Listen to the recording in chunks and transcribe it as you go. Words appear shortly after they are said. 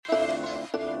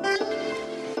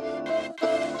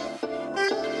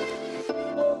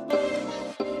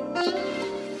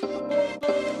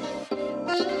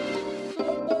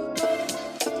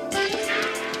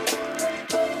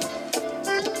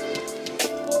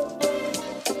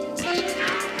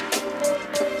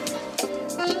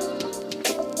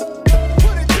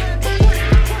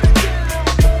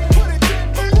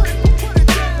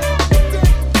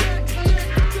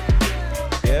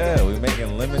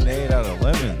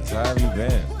have you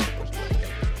been?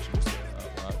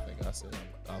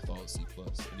 I thought it was C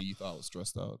plus, and then you thought I was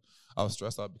stressed out. I was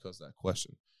stressed out because of that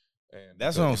question. And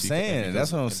That's what I'm saying.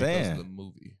 That's what I'm saying. Because of the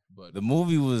movie, but The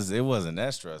movie wasn't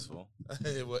that stressful.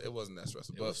 it wasn't that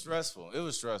stressful. It was stressful. It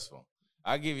was stressful.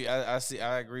 I give you.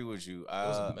 I agree with you. It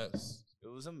was a mess, It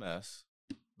was a mess.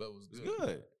 but it was It good. was good.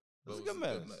 It was a good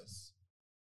good mess.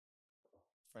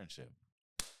 Friendship.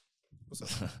 What's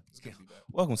up? It's good to be back.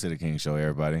 Welcome to the King Show,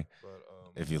 everybody.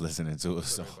 But If you're listening to us,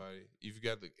 what's so up,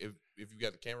 everybody? If you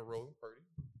got the camera rolling, Purdy,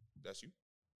 that's you.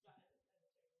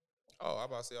 Oh, I'm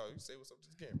about to say, you say what's up to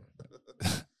the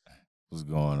camera. what's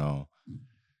going on?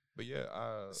 But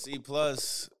yeah, C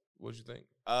plus. what'd you think?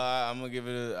 I'm gonna give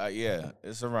it a yeah.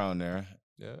 It's around there.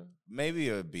 Yeah, Maybe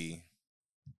a B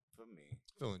for me.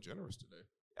 feeling generous today.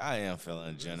 I am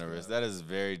feeling This generous. guy. That is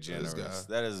very This generous. guy.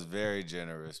 That is very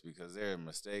generous because there are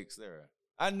mistakes.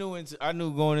 I knew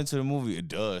going into the movie.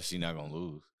 She not gonna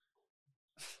lose.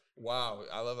 Wow,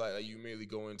 I love that you immediately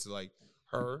go into like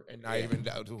her and not Yeah. even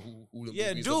doubt who the Yeah,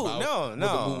 movie's dude. about.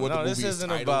 No. This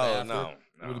isn't about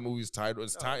What the movie's titled.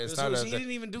 It's No, titled. It's this titled. was- he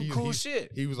didn't even do cool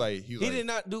shit. He was like, He did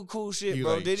not do cool shit, he was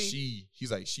bro. like, Did he?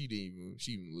 He's like, she didn't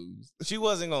lose. She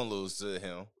wasn't gonna lose to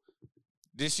him.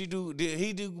 Did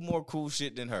he do more cool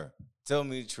shit than her? Tell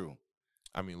me the truth.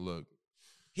 I mean, look,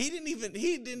 He didn't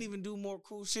even do more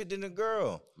cool shit than the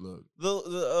girl. look,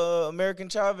 The American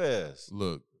Chavez.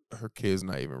 look. Her kid's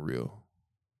not even real.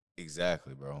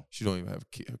 Exactly, bro. She don't even have a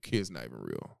kid. Her kid's not even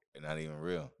real. They're not even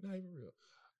real. Not even real.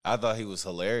 I thought he was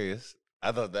hilarious.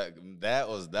 I thought that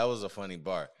was a funny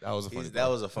bar. That was a funny. That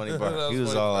was a funny bar. That He was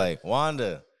funny all part. like,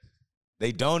 Wanda,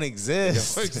 they don't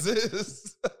exist. They don't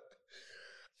exist.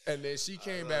 And then she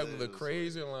came back with a It was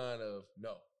crazy line of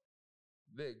no,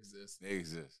 they exist, They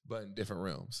exist. but in different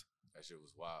realms. That shit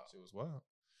was wild. It was wild.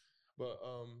 But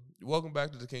welcome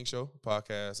back to the King Show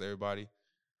podcast, everybody.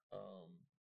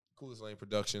 Coolest Lane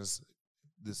Productions.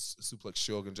 This Suplex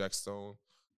Shogun Jack Stone,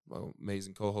 my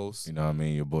amazing co-host. You know what I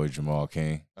mean? Your boy Jamal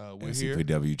King, We're here.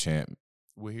 NCPW champ.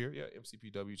 We're here. Yeah,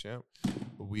 MCPW champ. But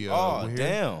Oh, we're here.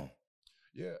 damn.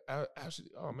 Yeah,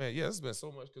 actually, oh man, yeah, it's been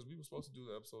so much because we were supposed to do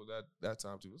the episode that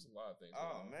time too. There's a lot of things. going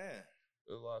on. Man.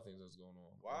 There's a lot of things that's going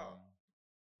on. Wow.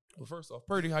 Well, first off,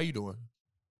 Purdy, how you doing?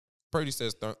 Purdy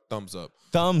says thumbs up.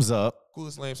 Thumbs up.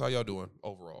 Coolest Lames, how y'all doing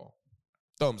overall?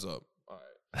 Thumbs up. All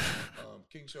right.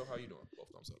 King Show, how you doing? Both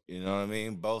thumbs up. You know what I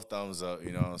mean? Both thumbs up.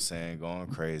 You know what I'm saying? Going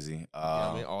crazy.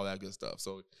 I mean, all that good stuff.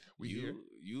 So we here.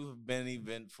 You've been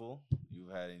eventful. You've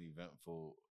had an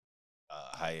eventful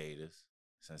hiatus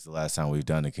since the last time we've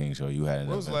done the King Show. You had an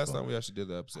When was the last eventful- time we actually did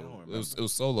the episode? I don't It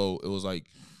was solo. It was like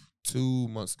 2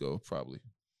 months ago, probably.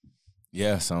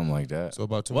 Yeah, something like that. So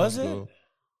about 2 Was months it? ago.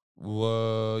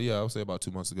 Well, yeah, I would say about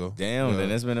 2 months ago. Damn, Yeah.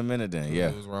 then it's been a minute then. Yeah.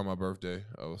 It was around my birthday,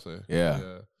 I would say.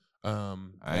 Yeah.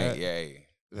 Yeah. Yay.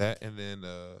 That and then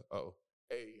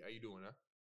hey, how you doing now?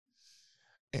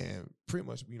 And pretty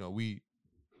much,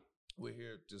 we're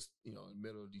here just, in the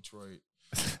middle of Detroit.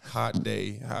 Hot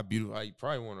day, hot, beautiful.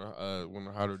 Probably one of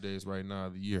the hotter days right now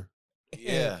of the year.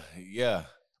 Yeah.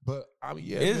 But I mean,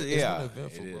 It's- it's yeah, been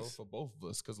eventful, it bro, is. for both of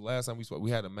us. Because last time we spoke, we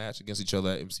had a match against each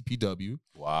other at MCPW.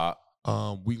 Wow.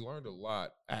 We learned a lot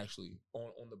actually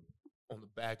on the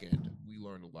back end. We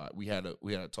learned a lot. We had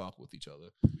a talk with each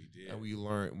other, We did. and we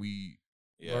learned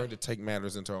to take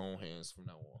matters into our own hands from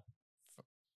now on.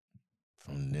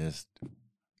 From this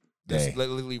Let's day.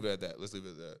 leave it at that. Let's leave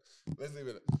it at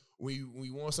that. When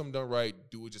you want something done right,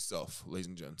 do it yourself, ladies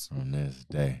and gents. From this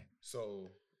day.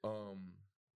 So,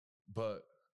 but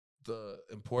the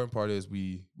important part is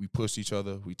we pushed each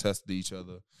other, we tested each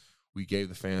other, we gave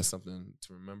the fans something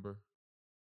to remember.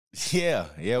 Yeah,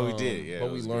 we did. Yeah, but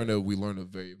it we was learned good. we learned a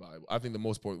very valuable. I think the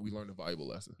most important, we learned a valuable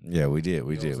lesson. Yeah, we did.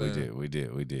 We You know did. what We I'm saying?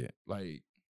 did. We did. Like,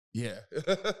 yeah.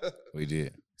 We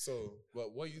did. So,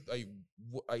 but what you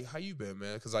how you been,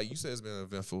 man? Because you said it's been an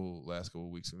eventful last couple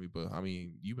of weeks for me. But I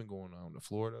mean, you've been going on to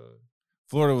Florida.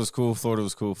 Florida was cool. Florida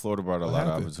brought a What lot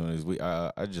happened? of opportunities.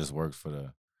 I just worked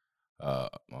for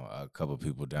a couple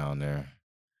people down there.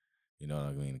 You know what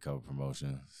I mean? A couple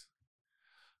promotions.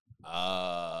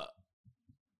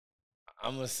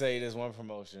 I'm gonna say this one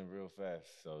promotion real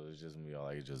fast. So it's just me,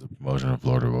 like it's just a promotion in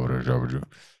Florida over there.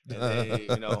 And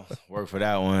then, work for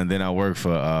that one. Then I work for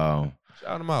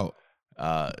Shout them out.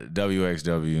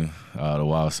 WXW, the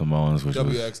Wild Samoans, which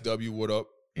was, WXW, what up?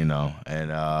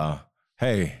 and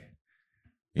hey,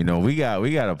 we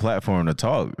got a platform to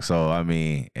talk. So I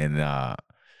mean, and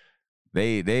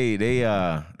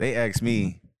they asked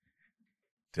me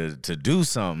to do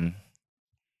something,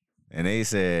 and they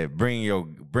said bring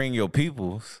your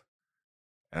peoples,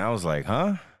 and I was like,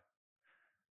 huh?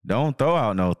 Don't throw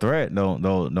out no threat. Don't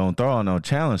throw out no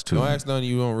challenge to Don't me. ask nothing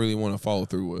you don't really want to follow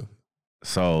through with.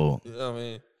 So, You know what I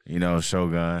mean? you know,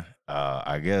 Shogun,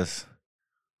 I guess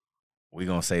we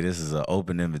gonna say this is an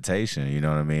open invitation. You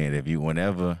know what I mean? If you,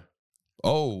 whenever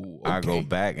Oh, okay. I go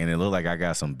back and it look like I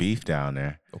got some beef down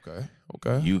there,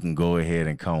 Okay. you can go ahead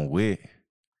and come with.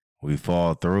 We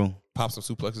fall through. Pop some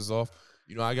suplexes off.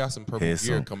 You know, I got some purple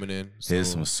gear coming in. So, Hit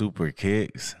some super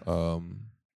kicks.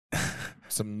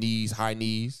 Some knees, high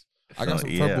knees. I got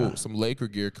some purple, some Laker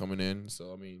gear coming in.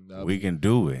 So I mean, we can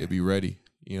do it. It'll be ready.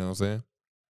 You know what I'm saying?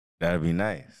 That'd be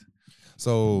nice.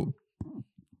 So,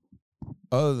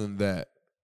 other than that,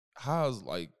 how's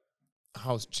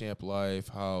champ life?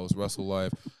 How's wrestle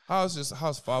life?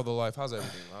 How's father life? How's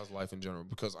everything? How's life in general?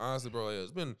 Because honestly, bro,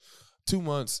 it's been 2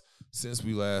 months since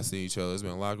we last seen each other. There's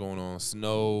been a lot going on.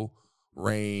 Snow,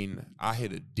 rain. I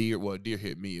hit a deer. Well, a deer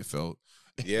hit me. It felt.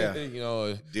 Yeah. You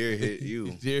know, deer hit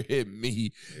you. Deer hit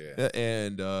me. Yeah.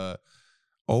 And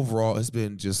overall, it's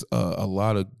been just a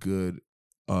lot of good.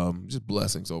 Just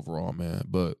blessings overall, man.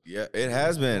 But yeah, it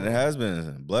has been. It has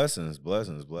been blessings.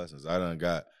 I done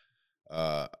got,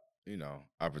 you know,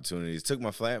 opportunities. Took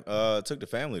the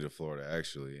family to Florida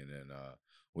actually, and then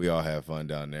we all had fun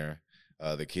down there.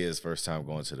 The kids' first time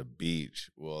going to the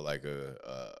beach. Well, like the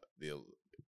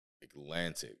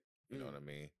Atlantic. You know what I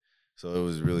mean? So it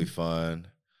was really fun.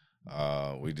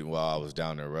 We did while I was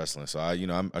down there wrestling. So I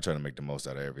try to make the most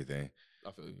out of everything.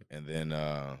 I feel you. And then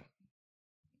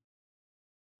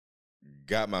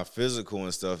got my physical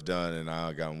and stuff done, and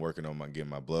I got working on getting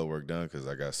my blood work done because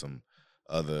I got some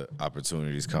other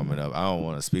opportunities coming up. I don't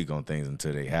want to speak on things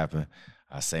until they happen.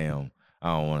 I say them.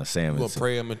 I don't want to say them. You're gonna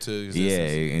pray them into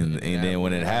existence. Yeah, and then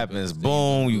when it happens,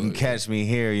 boom, you can catch me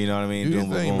here. You know what I mean? Do your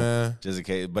thing, man. Just in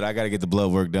case. But I got to get the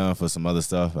blood work done for some other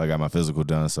stuff. I got my physical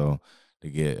done, so to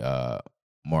get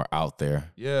more out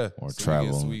there. Yeah. More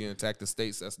travel. So we can attack the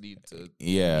states that's need to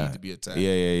be attacked.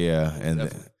 Yeah.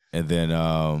 And then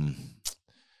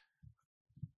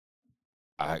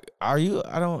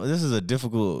this is a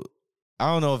difficult. I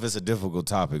don't know if it's a difficult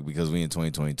topic because we in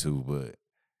 2022, but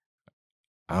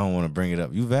I don't want to bring it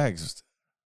up. You vaxxed?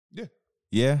 Yeah.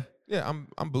 Yeah? Yeah,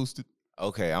 I'm boosted.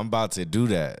 Okay, I'm about to do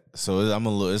that. So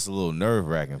it's a little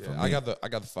nerve-wracking for me. I got the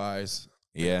Pfizer.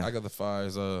 Yeah. I got the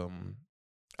Pfizer. Look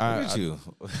at you.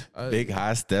 Big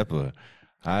high stepper.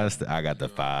 I got the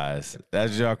Pfizer.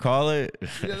 That's what y'all call it?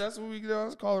 Yeah, that's what we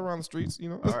call it around the streets, you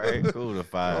know. All right, cool. The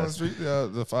Pfizer. On the street,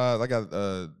 the Pfizer. I got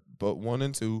but 1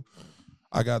 and 2.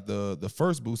 I got the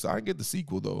first booster. I didn't get the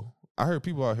sequel though. I heard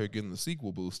people out here getting the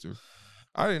sequel booster.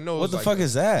 I didn't know. What the fuck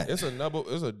is that? It's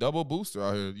a double booster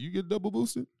out here. You get double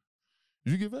boosted?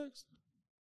 Did you get vaxxed?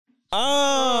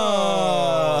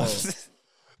 Oh.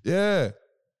 Yeah.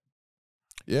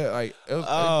 Yeah, like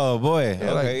boy.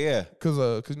 Yeah, okay, yeah. Cause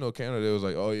you know Canada it was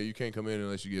like, oh yeah, you can't come in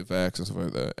unless you get vaxxed and stuff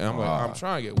like that. And I'm like, I'm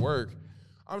trying to get work.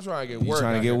 You trying to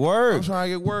get work? I'm trying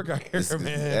to get work out here,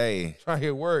 man. Hey, trying to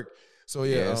get work. So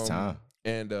yeah, it's time.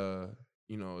 And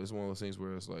you know, it's one of those things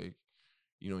where it's like,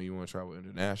 you know, you want to travel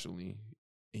internationally,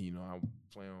 and you know, I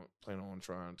plan on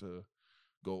trying to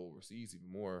go overseas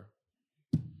even more.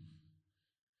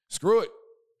 Screw it.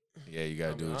 Yeah, you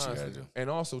gotta do what you gotta do. And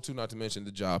also, too, not to mention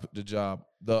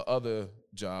the other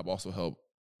job also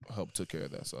helped took care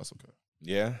of that, so that's okay.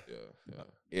 Yeah.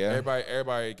 Yeah.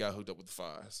 Everybody got hooked up with the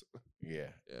Pfizer. Yeah.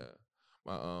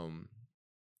 My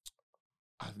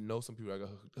I know some people that got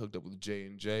hooked up with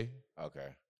J&J. Okay.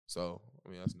 So I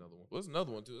mean that's another one. What's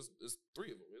another one too? It's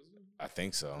 3 of them, isn't it? I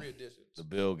think so. 3 editions. The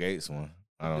Bill Gates one.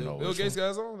 I don't know. Bill Gates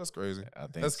guys on? That's crazy. I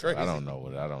think that's so. crazy. I don't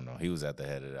know. He was at the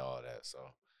head of all that. So,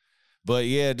 but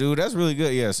yeah, dude, that's really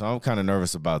good. Yeah, so I'm kind of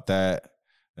nervous about that.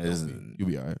 You'll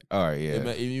be all right. All right,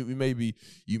 yeah.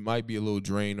 You might be a little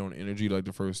drained on energy like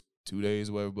the first 2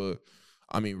 days, or whatever. But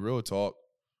I mean, real talk.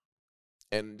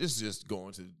 And this is just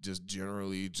going to just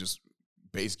generally just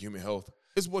basic human health.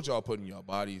 It's what y'all put in your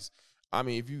bodies. I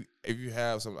mean, if you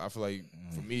have some, I feel like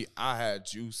for me, I had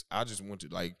juice. I just went to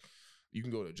like, you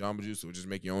can go to Jamba Juice or just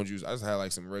make your own juice. I just had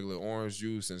like some regular orange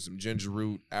juice and some ginger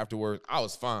root afterwards. I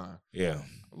was fine. Yeah.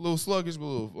 A little sluggish, but a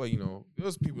little, like, you know,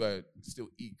 there's people that still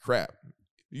eat crap.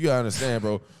 You gotta understand,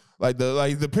 bro. Like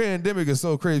the pandemic is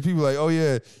so crazy. People are like, oh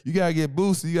yeah, you gotta get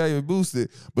boosted.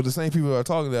 But the same people that are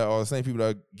talking that are the same people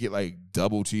that get like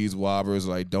double cheese whoppers,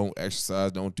 like don't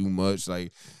exercise, don't do much.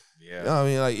 Like, yeah, you know what I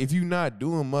mean, like if you're not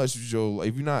doing much, if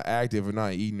you're not active or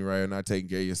not eating right or not taking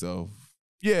care of yourself,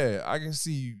 yeah, I can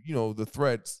see, you know, the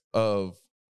threats of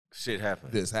shit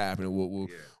happening. This happening.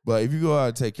 But if you go out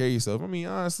and take care of yourself, I mean,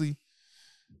 honestly,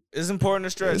 it's important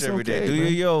to stretch every day. Do your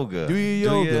yoga. Do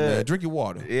your yoga, man. Drink your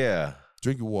water. Yeah.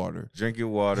 Drink your water. Drink your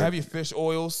water. Have your fish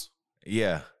oils.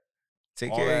 Yeah.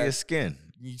 Take all care of that. your skin.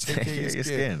 You take care of your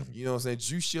skin. You know what I'm saying?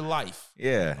 Juice your life.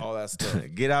 Yeah. All that stuff.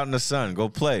 Get out in the sun. Go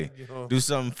play. You know? Do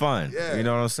something fun. Yeah. You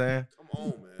know what I'm saying? Come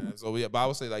on, man. So yeah, but I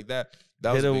would say like that.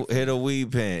 That was Hit a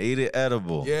weed pen. Eat it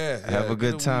edible. Yeah. Have a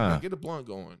good time. Get a blunt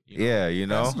going. Yeah, you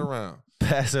know. Pass it around.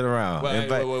 Pass it around.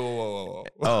 Whoa.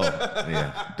 Oh,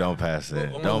 yeah. Don't pass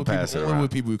it. Don't pass it Only around.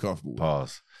 with people you're comfortable with.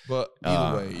 Pause. But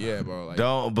either way, yeah, bro.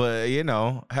 Like, But you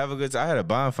know, have a good time. I had a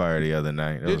bonfire the other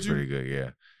night. That Did was you? pretty good.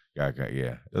 Yeah.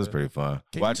 Yeah. It was pretty fun.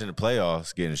 Watching the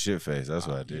playoffs, getting shit faced. That's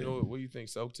what I did. You know what do you think?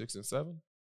 Celtics in 7?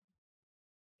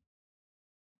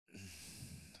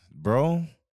 Bro,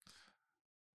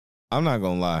 I'm not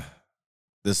gonna lie.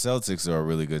 The Celtics are a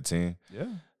really good team. Yeah.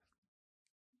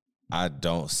 I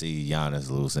don't see Giannis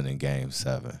losing in Game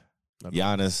 7. Okay.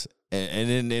 Giannis,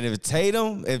 and if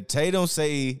Tatum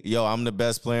say, yo, I'm the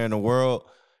best player in the world,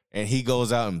 and he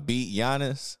goes out and beat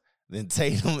Giannis, then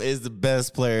Tatum is the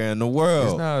best player in the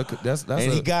world.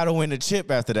 He got to win the chip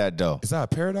after that, though. Is that a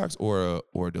paradox or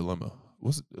a dilemma?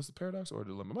 What's a paradox or a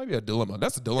dilemma? It might be a dilemma.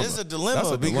 That's a dilemma. It's a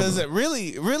dilemma because it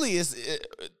really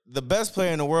the best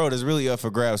player in the world is really up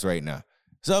for grabs right now.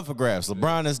 It's up for grabs.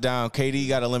 LeBron is down. KD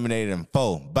got eliminated in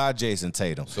 4 by Jason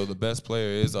Tatum. So the best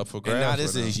player is up for grabs. And now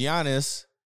this is Giannis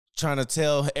trying to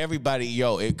tell everybody,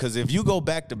 yo, because if you go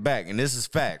back to back, and this is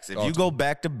facts, if you go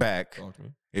back to back,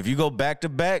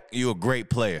 you're a great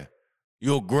player.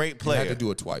 You're a great player. You have to do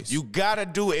it twice. You gotta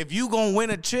do it. If you gonna win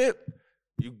a chip,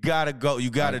 you gotta go. You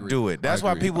gotta do it. That's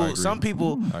why some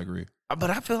people. I agree.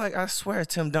 But I feel like I swear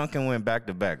Tim Duncan went back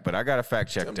to back. But I gotta fact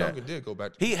check that. Tim Duncan did go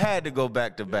back. He had to go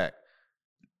back to back.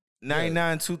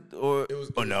 99 2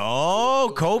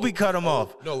 Kobe cut him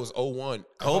off. No, it was 0-1.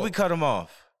 Kobe cut him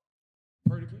off.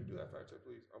 Purdy, can you do that fact check,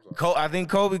 please? I'm sorry. I think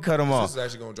Kobe cut him off. This is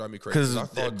actually gonna drive me crazy.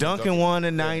 Because Duncan won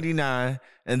in 99,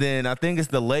 and then I think it's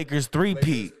the Lakers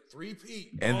three-peat.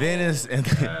 And then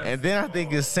I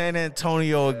think it's San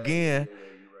Antonio again.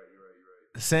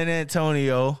 San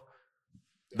Antonio,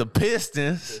 the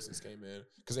Pistons. Pistons came in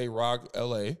because they rocked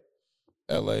LA.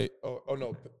 Oh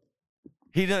no.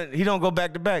 He don't go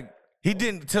back to back. He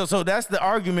didn't. So that's the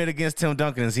argument against Tim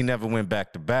Duncan is he never went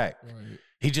back to back. Right.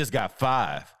 He just got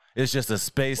 5. It's just a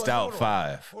spaced out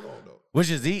 5. Hold on though. Which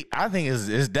is I think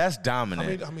is that's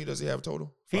dominant. How many does he have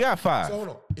total? He got 5. So hold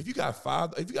on. If you got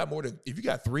 5, if you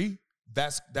got 3,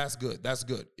 that's good. That's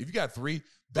good. If you got 3,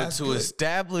 that's good. But to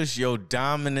establish your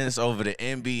dominance over the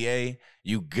NBA,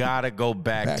 you gotta go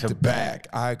back to back.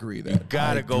 I agree that. You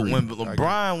gotta go. When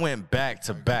LeBron went back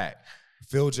to back,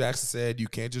 Phil Jackson said you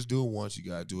can't just do it once, you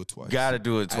gotta do it twice. Gotta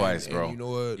do it twice, bro. And you know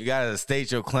what? You gotta state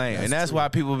your claim. And that's why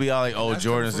people be all like, oh,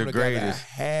 Jordan's the greatest.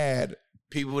 Had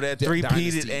people that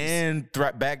three-peated and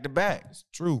back to back. It's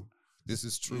true. This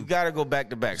is true. You gotta go back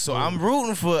to back. So I'm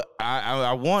rooting for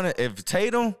I want to if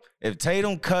Tatum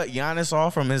cut Giannis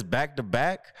off from his back to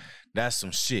back, that's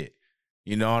some shit.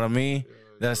 You know what I mean?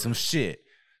 That's some shit.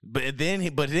 But then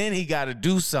he got to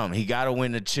do something. He got to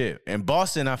win the chip. And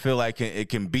Boston, I feel like it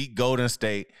can beat Golden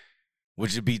State,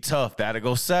 which would be tough. That'll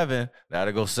go 7.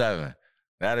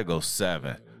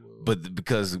 But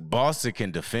because Boston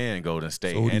can defend Golden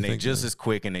State, and they just as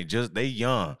quick, and they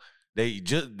young.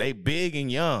 They big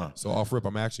and young. So off rip,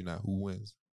 I'm asking now, who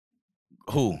wins?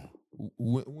 Who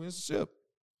wins the chip?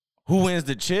 Who wins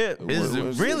the chip?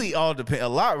 It's really all depend. A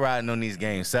lot riding on these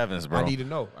game 7s, bro. I need to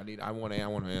know. I want to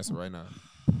answer right now.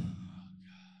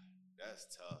 That's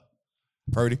tough.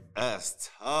 Purdy. That's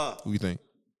tough. Who you think?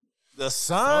 The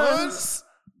Suns.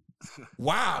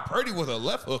 Wow, Purdy with a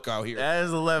left hook out here. That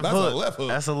is a left hook. That's a left hook.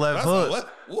 That's a left hook.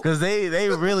 Because they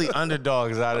really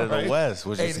underdogs out of the West,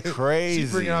 which is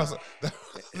crazy.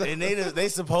 And they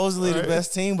supposedly the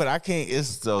best team, but I can't. It's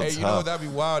so tough. You know that'd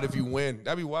be wild if you win.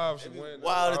 That'd be wild if you win.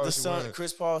 Wild if the Suns,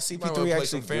 Chris Paul, CP3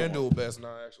 actually FanDuel best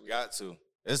now. Actually, got to.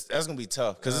 That's gonna be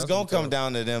tough because it's gonna come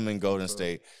down to them in Golden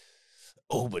State.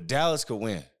 Oh, but Dallas could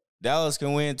win. Dallas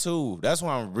can win too. That's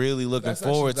why I'm really looking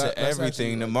forward to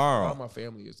everything tomorrow. All my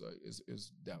family is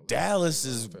Dallas. Dallas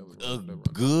is a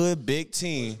good big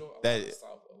team. That a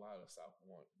lot of South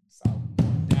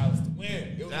Dallas to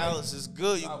win. Dallas is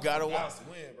good. You gotta win,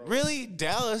 bro. Really,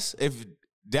 Dallas? If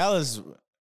Dallas,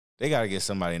 they gotta get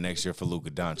somebody next year for Luka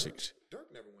Doncic.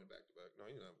 Dirk never went back to back. No,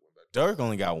 he never went back. Dirk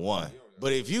only got 1.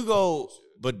 But if you go,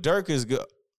 but Dirk is good.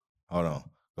 Hold on,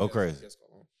 go crazy.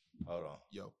 Hold on,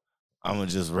 yo. I'm gonna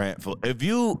just rant for if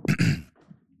you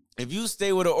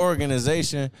stay with an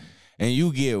organization and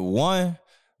you get 1,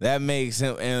 that makes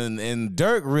him and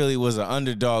Dirk really was an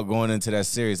underdog going into that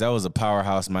series. That was a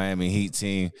powerhouse Miami Heat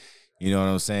team. You know what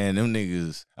I'm saying? Them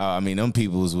niggas, them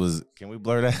peoples was. Can we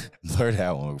blur that? Blur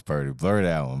that one, Purdy. Blur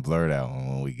that one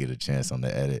when we get a chance on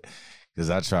the edit.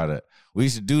 Because we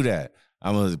should do that.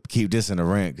 I'm gonna keep this in the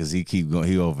rant because he keep going.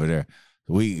 He over there.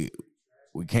 We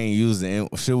can't use the N.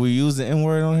 Should we use the N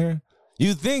word on here?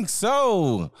 You think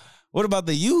so? What about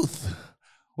the youth?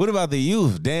 What about the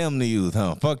youth? Damn the youth,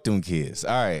 huh? Fuck them kids.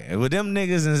 All right. And with them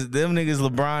niggas,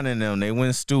 LeBron and them, they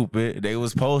went stupid. They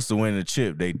was supposed to win the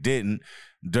chip. They didn't.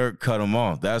 Dirk cut him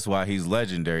off. That's why he's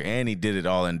legendary. And he did it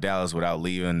all in Dallas without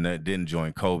leaving. Didn't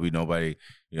join Kobe. Nobody,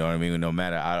 you know what I mean? No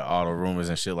matter all the rumors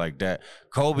and shit like that.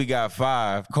 Kobe got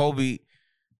 5. Kobe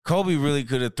really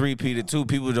could have 3-peated too.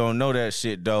 People don't know that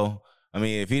shit, though. I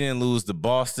mean, if he didn't lose to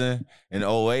Boston in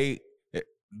 2008,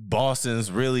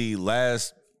 Boston's really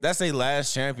that's their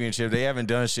last championship. They haven't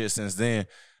done shit since then.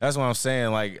 That's what I'm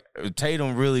saying. Like,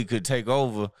 Tatum really could take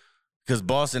over because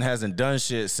Boston hasn't done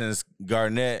shit since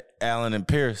Garnett, Allen, and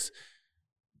Pierce.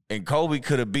 And Kobe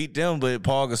could have beat them, but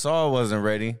Paul Gasol wasn't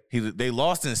ready. They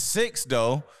lost in 6,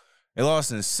 though. They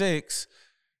lost in 6,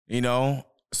 you know.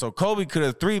 So Kobe could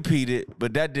have 3-peated,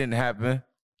 but that didn't happen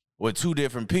with 2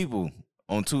 different people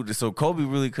on 2. So Kobe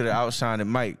really could have outshined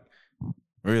Mike.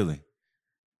 Really.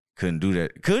 Couldn't do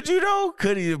that. Could you, though?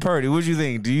 Could he, Purdy? What you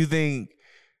think? Do you think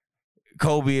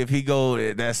Kobe, if he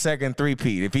go that second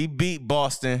 3-peat, if he beat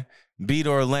Boston, beat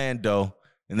Orlando,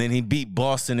 and then he beat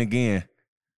Boston again,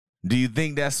 do you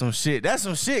think that's some shit? That's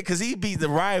some shit because he beat the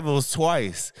rivals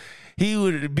twice. He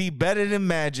would be better than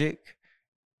Magic.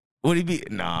 Would he be?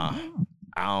 Nah,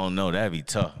 I don't know. That'd be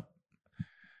tough.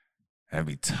 That'd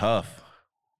be tough.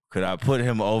 Could I put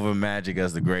him over Magic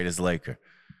as the greatest Laker?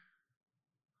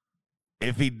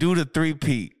 If he do the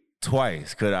 3-peat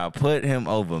twice, could I put him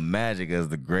over Magic as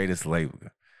the greatest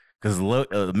Laker? Because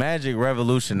Magic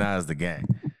revolutionized the game.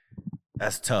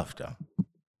 That's tough, though.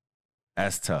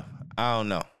 That's tough. I don't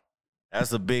know.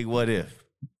 That's a big what if.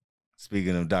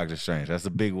 Speaking of Doctor Strange, that's a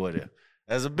big what if.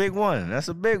 That's a big one. That's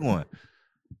a big one.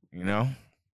 You know?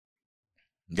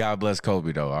 God bless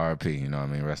Kobe, though. R.I.P. You know what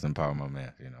I mean? Rest in power, my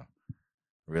man. You know?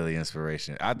 Really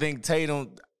inspiration. I think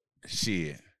Tatum,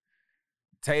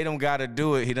 Tatum got to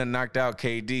do it. He done knocked out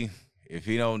KD. If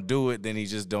he don't do it, then he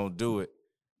just don't do it.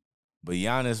 But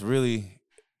Giannis really,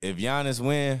 if Giannis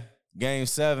win Game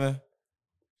 7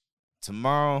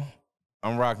 tomorrow,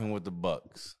 I'm rocking with the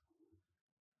Bucks.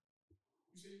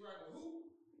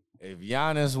 If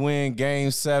Giannis win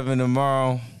Game 7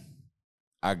 tomorrow,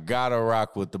 I gotta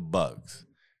rock with the Bucks.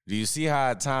 Do you see how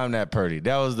I timed that, Purdy?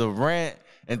 That was the rant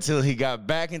until he got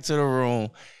back into the room.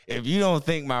 If you don't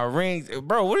think my ring,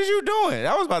 bro, what is you doing?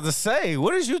 I was about to say,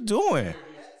 what is you doing?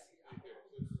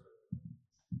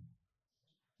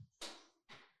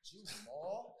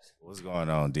 What's going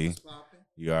on, D?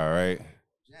 You all right?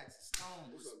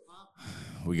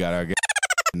 We got our guy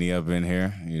up in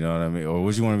here. You know what I mean? Or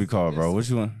what you want to be called, bro? What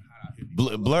you want?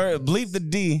 Bleep the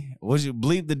D. What you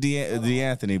bleep the D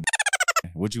Anthony?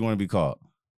 What you want to be called?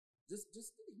 Just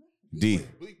D.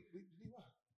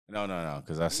 No,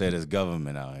 because I said it's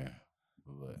government out here.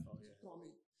 But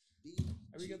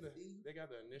they got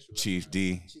the initial Chief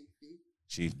D.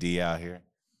 Chief D out here.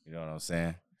 You know what I'm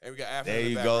saying? And we got there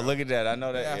you go. Look at that. I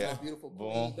know that. Yeah.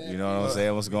 Boom. You know what I'm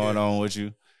saying? What's going on with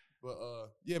you? But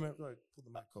yeah, man, go ahead. Pull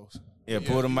the mic close. Yeah,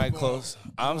 pull the mic close.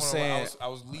 I'm saying I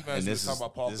was leaving as we was talking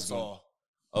about Paul Gasol.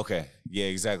 Okay. Yeah,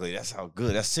 exactly. That's how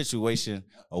good. That's situation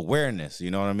awareness.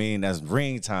 You know what I mean? That's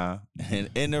ring time. And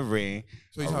in the ring,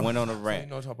 so I went on a rant.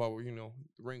 So talk about the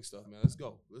ring stuff, man. Let's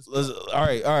go. All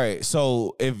right.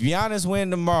 So if Giannis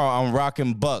win tomorrow, I'm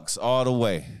rocking Bucks all the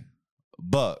way.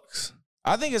 Bucks.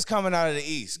 I think it's coming out of the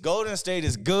East. Golden State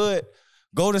is good.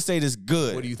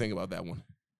 What do you think about that one?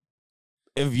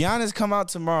 If Giannis come out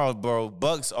tomorrow, bro,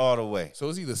 Bucks all the way. So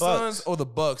it's either Suns or the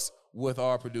Bucks with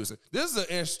our producer. This is an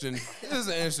interesting. The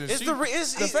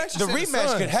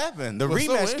rematch could happen. The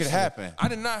rematch could happen.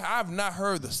 I've not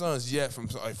heard the Suns yet from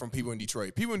people in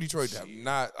Detroit. People in Detroit have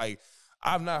not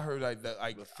I've not heard that.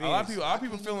 Like a lot of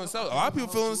people feeling Celtics. A lot of people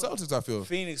feeling Celtics. I feel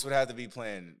Phoenix would have to be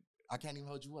playing. I can't even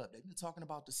hold you up. They've been talking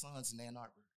about the Suns in Ann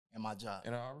Arbor in my job.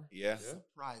 Ann Arbor? Yeah.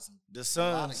 Surprising.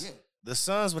 The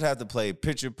Suns would have to play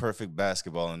picture perfect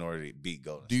basketball in order to beat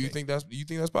Golden State. Do you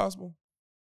think that's possible?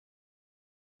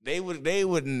 They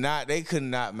would not. They could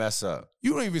not mess up.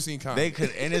 You don't even see Conley. They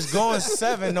could, and it's going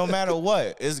 7 no matter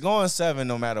what. It's going 7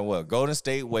 no matter what. Golden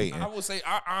State waiting. I would say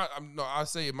I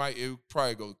say it would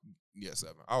probably go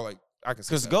 7. I can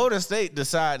say because Golden State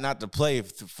decide not to play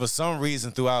for some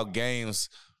reason throughout games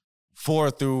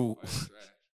 4 through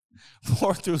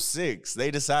 6. They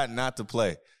decide not to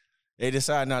play. They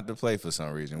decide not to play for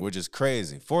some reason, which is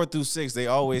crazy. 4 through 6, they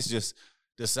always just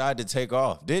decide to take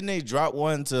off. Didn't they drop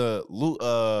one to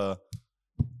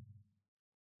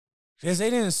yes,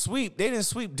 they didn't sweep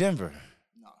Denver.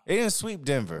 No. They didn't sweep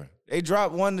Denver. They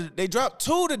dropped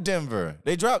two to Denver.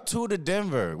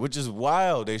 Which is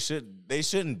wild. They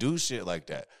shouldn't do shit like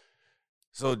that.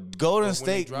 So Golden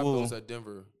State when they will. dropped those at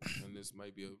Denver, and this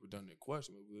might be a redundant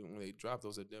question, but when they dropped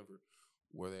those at Denver,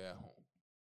 were they at home?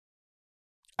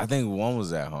 I think one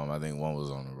was at home. I think one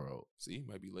was on the road. See,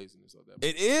 might be laziness of that.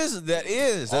 It is.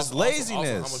 That's laziness.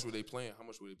 Also, how much were they playing? How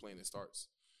much were they playing that starts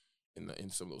in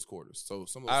some of those quarters? So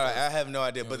some of those I have no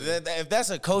idea. But if that's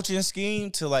a coaching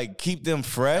scheme to like keep them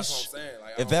fresh, that's what I'm saying.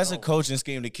 Like, if that's a coaching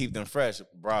scheme to keep them fresh,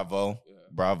 bravo.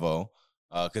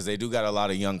 Because they do got a lot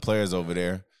of young players over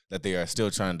there that they are still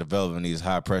trying to develop in these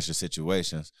high pressure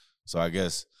situations. So I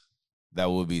guess that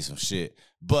would be some shit.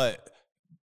 But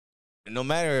no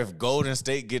matter if Golden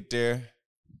State get there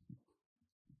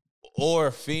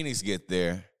or Phoenix get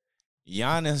there,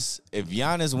 if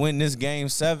Giannis win this game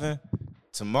 7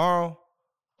 tomorrow,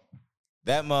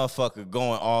 that motherfucker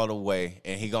going all the way,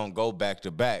 and he gonna go back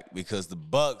to back because the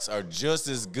Bucks are just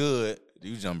as good.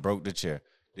 You just broke the chair.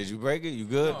 Did you break it? You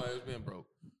good? No, it's been broke.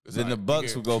 Then the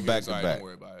Bucks will go back to back. Don't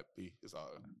worry about it, P. It's all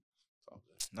good.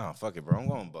 No, fuck it, bro. I'm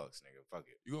going Bucks, nigga. Fuck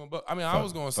it. You going Bucks? I mean, I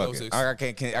was going Celtics.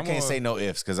 I can't say no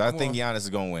ifs because I think Giannis is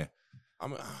gonna win.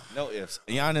 No ifs.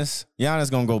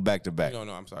 Giannis gonna go back to back. No,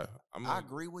 I'm sorry. I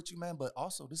agree with you, man. But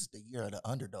also, this is the year of the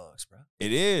underdogs, bro.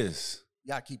 It is. You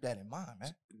gotta keep that in mind,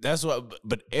 man. That's what.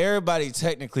 But everybody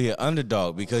technically an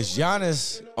underdog because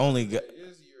Giannis only got. It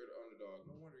is the year of the underdog.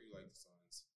 No wonder you like the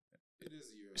Suns. It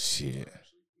is the year of the Shit. underdog,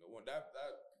 actually. No one that.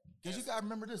 Because you gotta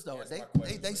remember this though.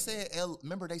 They said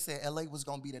remember they said LA was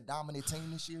gonna be the dominant team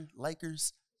this year.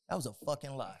 Lakers. That was a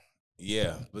fucking lie.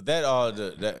 Yeah, but that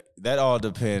all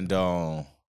depend on.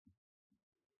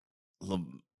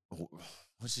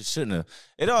 Which it shouldn't have.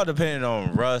 It all depended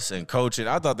on Russ and coaching.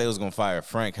 I thought they was gonna fire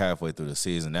Frank halfway through the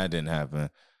season. That didn't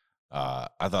happen. I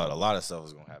thought a lot of stuff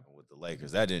was gonna happen with the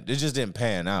Lakers. It just didn't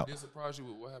pan out. Did it surprise you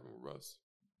with what happened with Russ?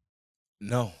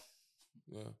 No.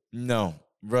 Yeah. No.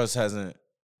 Russ hasn't.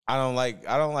 I don't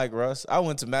like Russ. I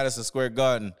went to Madison Square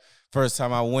Garden. First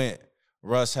time I went,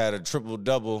 Russ had a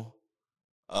triple-double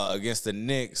against the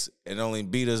Knicks and only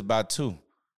beat us by 2.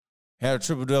 Had a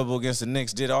triple-double against the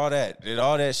Knicks, did all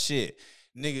that shit.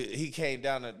 Nigga, he came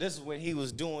down to, this is when he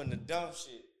was doing the dumb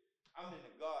shit. I'm in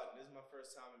the Garden. This is my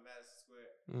first time in Madison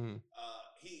Square. Mm-hmm.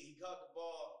 He caught the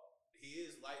ball. He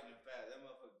is lightning fast. That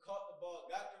motherfucker caught the ball,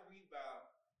 got the rebound.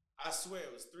 I swear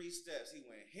it was 3 steps. He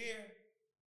went here,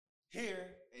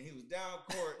 and he was down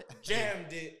court,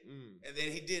 jammed it, and then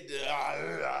he did the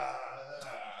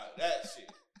that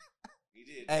shit. He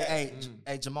did that.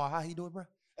 Hey, Jamal, how he do it, bro?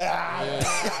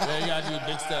 Yeah, you gotta do the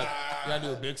big steps. You gotta do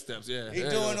the big steps, yeah. He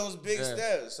doing those big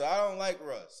steps, so I don't like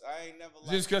Russ. I ain't never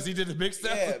liked just because he did the big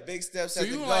steps? Yeah, big steps. So at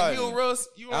you the don't Garden. like heel Russ?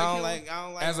 You don't I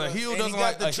don't like as Russ. a heel And doesn't he got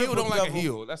like the a heel don't like a triple-double.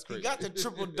 heel. That's crazy. He got the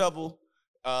triple-double.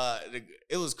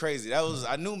 It was crazy.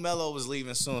 I knew Melo was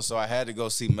leaving soon, so I had to go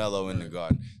see Melo in the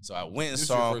Garden. So I went and This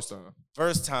saw your him. first time.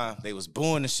 First time, they was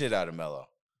booing the shit out of Melo.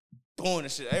 Booing the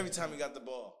shit every time he got the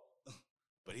ball.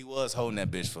 But he was holding that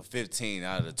bitch for 15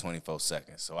 out of the 24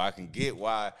 seconds. So I can get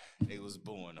why they was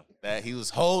booing him. That he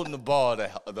was holding the ball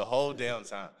the whole damn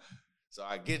time. So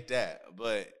I get that.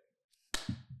 But,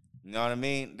 you know what I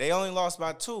mean? They only lost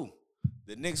by 2.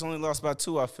 The Knicks only lost by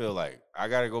 2, I feel like. I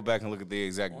got to go back and look at the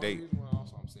exact date.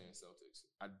 I'm saying Celtics.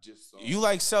 I just saw. You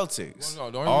like Celtics?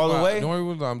 No, all the way?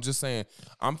 I'm just saying.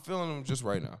 I'm feeling them just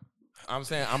right now. I'm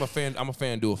saying I'm a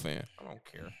FanDuel fan. I don't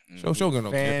care. Shogun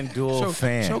don't care. FanDuel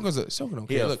fan. Shogun don't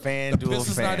care. Yeah, Look, FanDuel the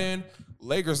Pistons fan. not in.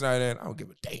 Lakers not in. I don't give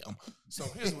a damn. So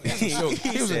here's what He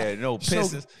said no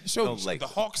Pistons, no the Lakers.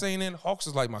 Hawks ain't in. Hawks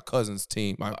is like my cousin's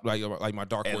team. Like my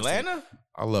dark horse team. Atlanta?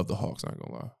 I love the Hawks. I ain't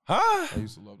gonna lie. Huh? I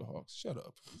used to love the Hawks. Shut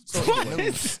up. So What?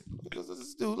 this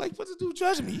dude, what's this dude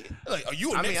judging me? Like, are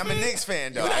you a Knicks I'm fan? a Knicks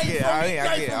fan, though. You're not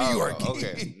I even from New get. York.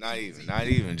 Okay, not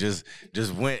even. Just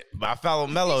went. I follow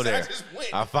Melo there.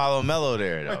 I follow Melo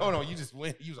there, Wait, though. hold on, you just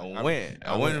went. You was like, I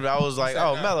went. I was like, sat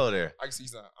oh, down. Melo there. I can see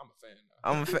something. I'm a fan now.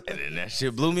 I'm a fan. And that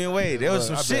shit blew me away. There was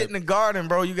some I shit bet. in the Garden,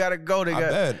 bro. You gotta go. They I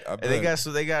got. bet.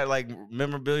 And they got like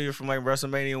memorabilia from like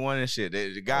WrestleMania 1 and shit.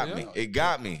 It got Oh, me. yeah. It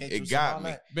got me. Can't It you got smile me.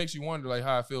 at? Makes you wonder like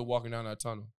how I feel walking down that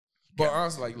tunnel. But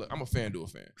honestly, like, look, I'm a FanDuel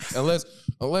fan.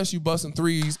 Unless you busting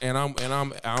threes and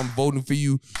I'm voting for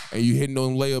you and you hitting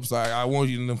them layups like I want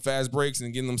you in them fast breaks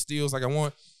and getting them steals like I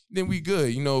want, then we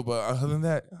good, you know. But other than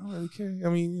that, I don't really care. I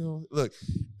mean, you know, look,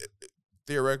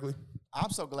 theoretically, I'm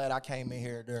so glad I came in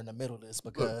here during the middle of this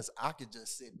because I could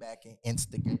just sit back and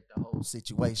instigate the whole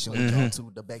situation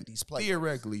to debate these players.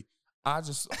 theoretically, I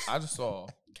just saw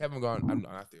Kevin Garnett. I'm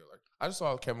not theoretically. I just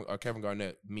saw Kevin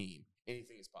Garnett meme.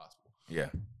 Anything is possible. Yeah.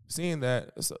 Seeing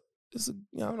that, it's a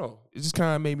I don't know. It just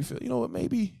kind of made me feel, you know what,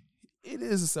 maybe it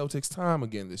is the Celtics' time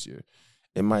again this year.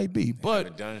 It might be, but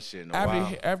haven't done shit in a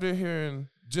while. after hearing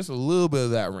just a little bit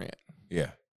of that rant,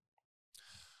 Yeah.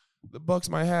 the Bucks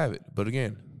might have it. But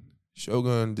again,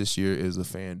 Shogun this year is a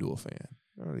FanDuel fan.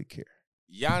 I don't really care.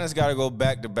 Giannis got to go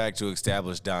back to back to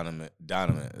establish dominance.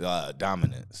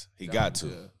 He got to.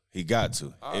 Yeah. He got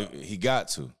to. He got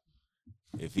to.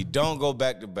 If he don't go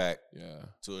back to back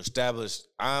to establish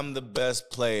I'm the best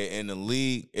player in the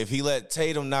league, if he let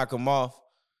Tatum knock him off,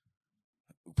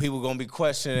 people gonna be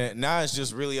questioning it. Now it's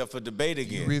just really up for debate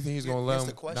again. You really think he's gonna let Here's him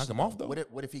the question, knock him off though?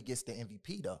 What if he gets the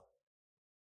MVP though?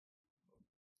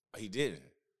 He didn't.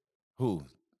 Who?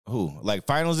 Like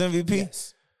Finals MVP?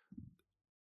 Yes.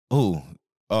 Who?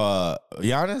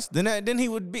 Giannis? Then he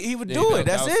would do it.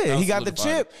 That's it. He got the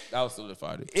chip. That was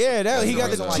solidified. Yeah, he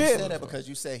got The reason the why you said chip. that because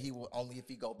you said he will only if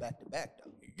he go back to back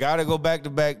though. Gotta go back to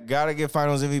back. Gotta get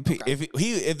Finals MVP. Okay. If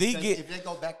If they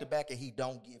go back to back and he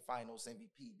don't get Finals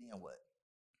MVP, then what?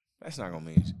 that's not gonna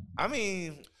mean. I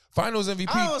mean, Finals MVP.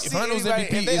 I don't see Finals anybody-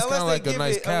 MVP if they- is kind unless of they like a give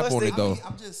nice it- cap unless on they- it though.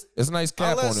 I'm just It's a nice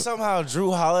cap on unless it. somehow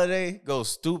Drew Holiday goes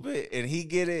stupid and he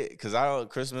get it, because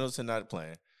Chris Middleton not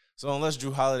playing. So unless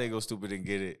Drew Holiday goes stupid and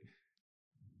get it,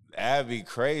 that'd be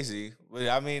crazy. But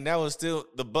I mean, that was still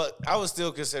I would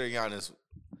still consider Giannis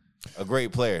a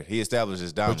great player. He established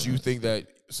his dominance. But you think that?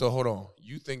 So hold on.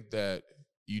 You think that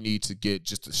you need to get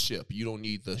just a ship? You don't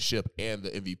need the ship and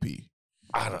the MVP.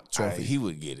 Trophy. He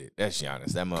would get it. That's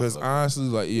Giannis. That Because motherfucker. honestly,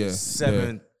 like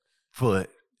 7 foot,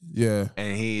 yeah.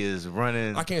 and he is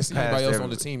running. I can't see past anybody else on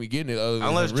the everybody. team getting it other than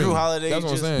Unless him, Drew really. Holiday That's what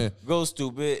I'm just saying. go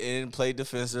stupid and play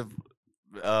defensive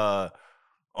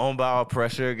on ball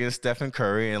pressure against Stephen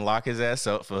Curry and lock his ass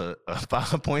up for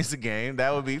 5 points a game,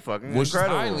 that would be fucking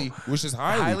incredible. Which is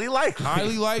highly likely.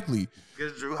 highly likely.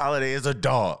 Because Drew Holiday is a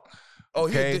dog. Oh,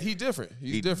 Okay? he different.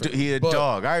 He's different. He a But-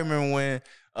 dog. I remember when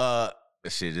I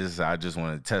just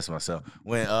want to test myself.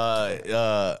 When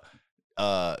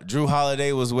Drew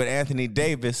Holiday was with Anthony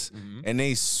Davis and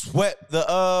they swept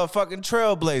the fucking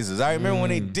Trailblazers. I remember when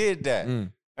they did that.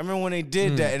 I remember when they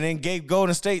did that and then gave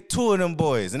Golden State 2 of them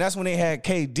boys. And that's when they had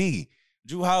KD.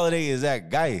 Drew Holiday is that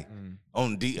guy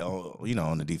on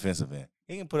the defensive end.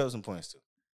 He can put up some points too.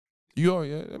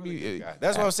 I mean,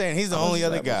 That's what I'm saying. He's the only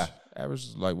other guy. Average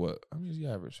is like what? I mean, he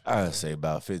average. I'd say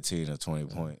about 15 or 20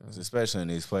 points, especially in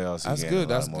these playoffs. That's good.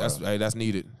 That's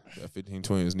needed. That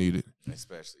 15-20 is needed.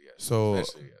 Especially, yes. So,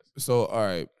 Especially, yes. so all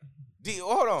right.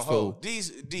 Hold on.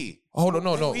 Hold on,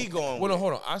 no. Who he going Hold on, with?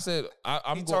 hold on. I said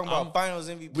I'm He going. talking about Finals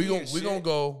MVP. We and shit. gonna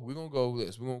go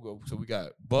this. We gonna go. So we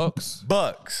got Bucks.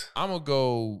 Bucks. I'm gonna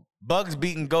go. Bucks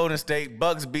beating Golden State.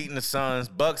 Bucks beating the Suns.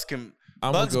 Bucks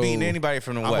beating anybody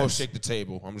from the I'm gonna West. shake the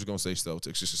table. I'm just gonna say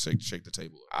Celtics. Just to shake the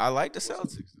table. I like the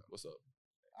Celtics. What's up?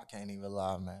 I can't even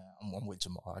lie, man. I'm with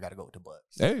Jamal. I gotta go with the Bucks.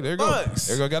 Hey, there you go. Bucks.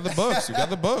 There you go. Got the Bucks. We got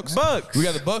the Bucks. Bucks. We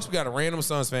got the Bucks. We got a random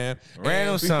Suns fan.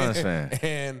 Random Suns fan.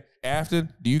 And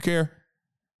Afton, do you care?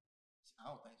 I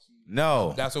don't think she.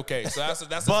 No. That's okay. So that's a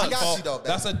Bucks. default. I got you, though, baby.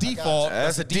 That's a I got you. default.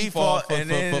 That's a default, for, and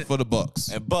then- for the Bucks.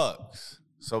 And Bucks.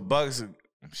 So Bucks.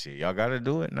 Shit, y'all got to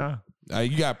do it now.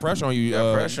 You got pressure on you. You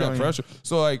got pressure on you. pressure.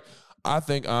 So like, I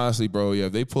think honestly, bro, yeah,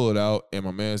 if they pull it out and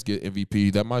my man's get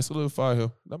MVP, that might solidify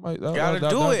him. That might Gotta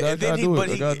do it. And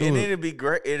then it. it'd be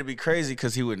great. It'd be crazy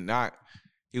because he would knock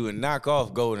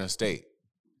off Golden State,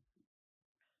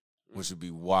 which would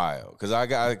be wild. Because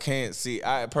I can't see.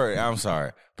 I'm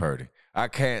sorry, Purdy. I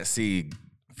can't see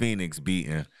Phoenix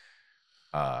beating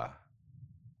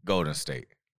Golden State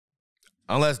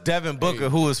unless Devin Booker,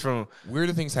 who is from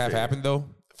Weirder things have happened though.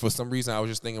 For some reason, I was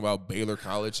just thinking about Baylor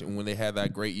College and when they had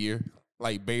that great year.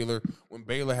 Like when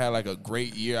Baylor had like a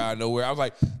great year out of nowhere, I was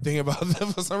like thinking about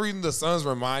them. For some reason, the Suns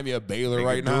remind me of Baylor They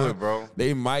right could do now. it, bro.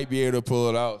 They might be able to pull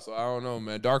it out. So I don't know,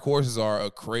 man. Dark horses are a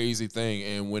crazy thing,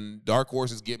 and when dark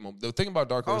horses get the thing about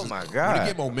dark horses, my when God. they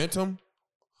get momentum,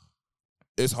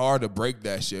 it's hard to break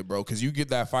that shit, bro. Because you get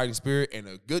that fighting spirit, and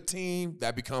a good team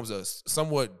that becomes a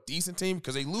somewhat decent team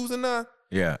because they losing now.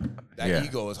 Yeah. That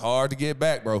ego is hard to get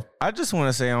back, bro. I just want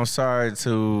to say I'm sorry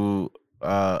to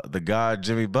the god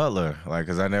Jimmy Butler, like,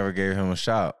 because I never gave him a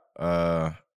shout.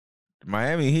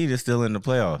 Miami Heat is still in the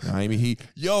playoffs. Miami Heat.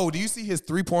 Yo, do you see his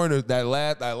 3-pointer, that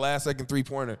last second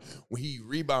 3-pointer, when he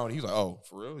rebounded? He's like, oh,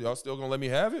 for real? Y'all still going to let me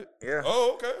have it? Yeah.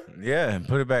 Oh, okay. Yeah, and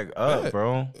put it back up, Bet.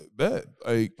 bro. Bet.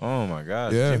 Like, Oh my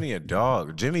gosh, Yeah. Jimmy a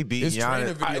dog. Jimmy beat His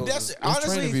training Giannis. videos That's is- his training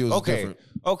honestly videos is okay. different.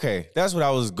 Okay, that's what I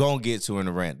was gonna get to in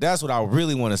the rant. That's what I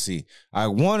really want to see. I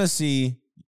want to see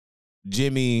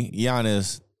Jimmy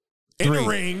Giannis in the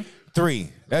ring. 3.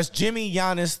 That's Jimmy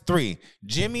Giannis 3.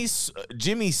 Jimmy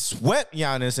swept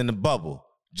Giannis in the bubble.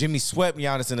 Jimmy swept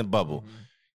Giannis in the bubble.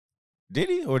 Did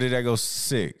he, or did that go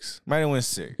 6? Might have went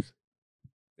 6.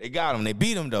 They got him. They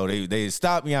beat him though. They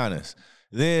stopped Giannis.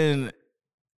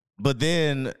 But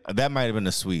then that might have been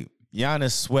a sweep.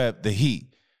 Giannis swept the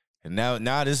Heat, and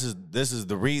now this is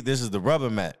the rubber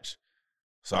match.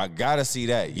 So I gotta see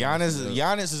that.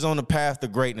 Giannis is on the path to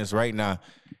greatness right now.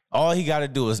 All he got to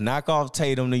do is knock off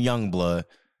Tatum, the young blood.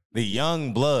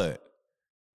 Giannis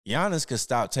could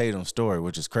stop Tatum's story,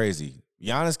 which is crazy.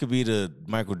 Giannis could be the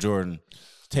Michael Jordan.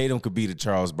 Tatum could be the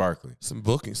Charles Barkley. Some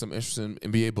interesting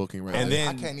NBA booking right And there.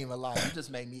 then I can't even lie. You just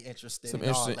made me interested. Some in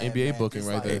all interesting that, NBA man. booking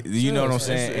Just right like, there. You know what I'm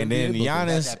saying? And then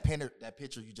Giannis. That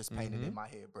picture you just painted in my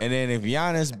head, bro. And then if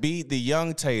Giannis beat the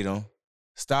young Tatum,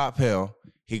 stop him,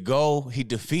 he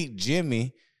defeat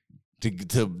Jimmy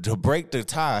to break the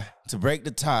tie.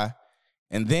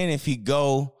 And then if he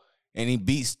go and he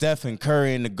beat Stephen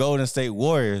Curry and the Golden State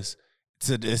Warriors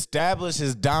to establish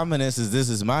his dominance as this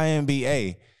is my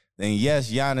NBA, then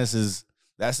yes, Giannis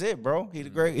that's it, bro. He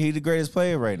the greatest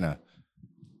player right now.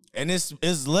 And it's up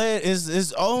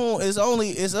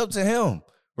to him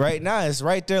right now. It's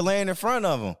right there laying in front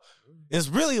of him. It's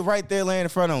really right there laying in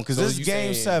front of him because this is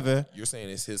game 7. You're saying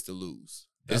it's his to lose.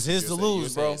 It's his to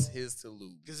lose, bro. It's his to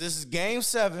lose. Because this is game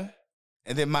 7,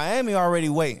 and then Miami already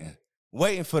waiting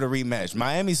for the rematch.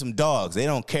 Miami some dogs. They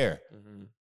don't care. Mm-hmm.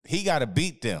 He got to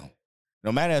beat them.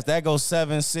 No matter if that goes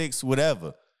 7-6,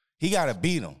 whatever. He got to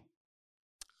beat them.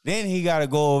 Then he got to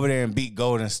go over there and beat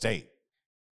Golden State.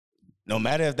 No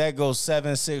matter if that goes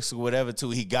 7-6 or whatever,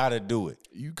 too, he got to do it.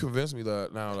 You convinced me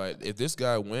that now. Like, if this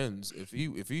guy wins, if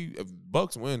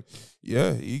Bucks win,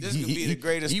 yeah, this could be the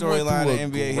greatest storyline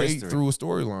in NBA history. Through a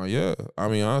storyline, yeah. I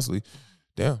mean, honestly,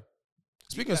 damn.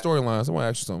 Speaking of storylines, I want to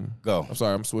ask you something. Go. I'm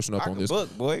sorry, I'm switching up on this.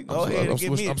 Book, boy. Go ahead and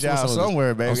give me a job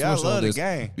somewhere, baby. I love the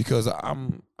game because I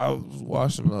was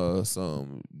watching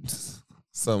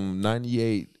some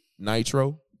 98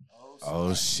 Nitro.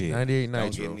 Oh shit! 98 Nitro.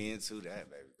 Don't get me into that,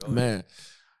 baby. Man,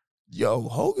 yo,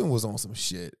 Hogan was on some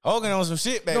shit.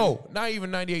 Baby. No, not even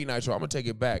 98 Nitro. I'm gonna take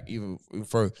it back even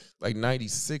further. Like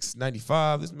 96,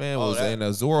 95. This man was in a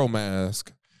Zorro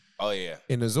mask. Oh yeah,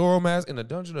 in the Zorro mask in the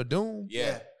Dungeon of Doom.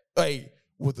 Yeah, like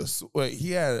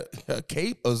he had a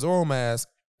cape, a Zorro mask,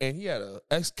 and he had an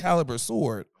Excalibur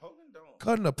sword.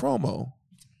 Cutting a promo.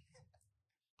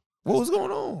 What was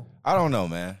going on? I don't know,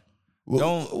 man.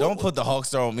 Don't put the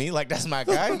Hulkster on me like that's my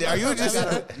guy. Are you just?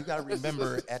 You gotta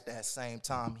remember at that same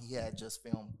time he had just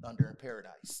filmed Thunder in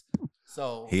Paradise.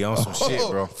 So he on some shit,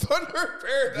 bro. Thunder in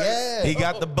Paradise. Yeah, he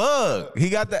got the bug. He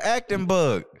got the acting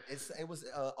bug. It was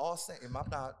all. If I'm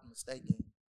not mistaken,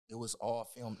 it was all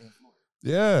filmed in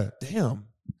Florida. Yeah, damn.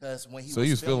 Because when he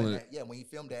was feeling it. Yeah, when he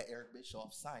filmed that, Eric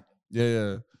Bischoff signed him.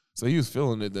 Yeah. So he was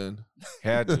feeling it then.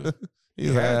 Had to. He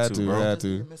had to, bro. Had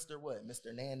to. Mr. What?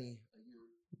 Mr. Nanny.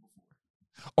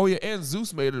 Oh yeah, and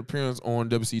Zeus made an appearance on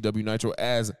WCW Nitro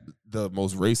as the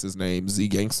most racist name, Z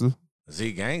Gangsta.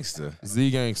 Z Gangsta.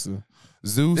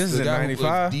 Zeus. This is in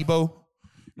 95. Debo.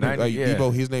 Yeah.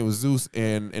 Debo. His name was Zeus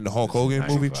in the Hulk Hogan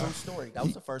movie. True story. That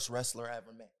was the first wrestler I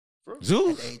ever met.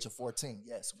 Zeus. At the age of 14.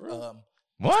 Yes. What?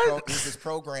 It was this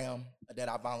program that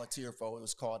I volunteered for. It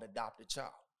was called Adopt a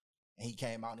Child. And he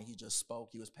came out and he just spoke.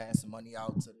 He was passing money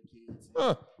out to the kids.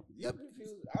 Yep.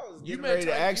 I was getting ready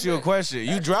to ask you a question.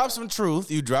 You dropped some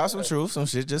truth. Some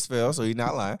shit just fell, so you're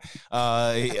not lying.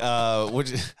 But like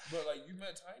you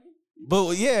met Tiny?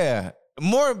 But yeah,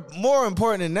 more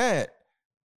important than that,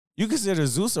 you consider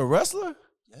Zeus a wrestler?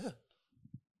 Yeah.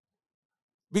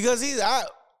 Because that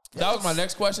was my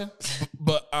next question.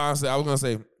 But honestly, I was gonna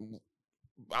say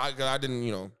I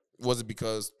didn't, was it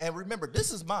because? And remember,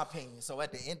 this is my opinion. So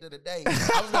at the end of the day,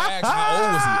 I was gonna ask how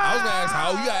old was he? I was gonna ask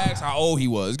how. You gotta ask how old he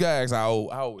was. You gotta ask how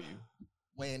old were you?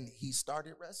 When he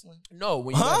started wrestling? No,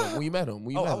 when you met him.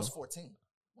 I was 14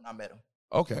 when I met him.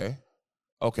 Okay.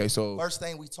 So first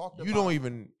thing we talked about. You don't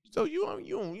even. So you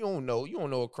don't know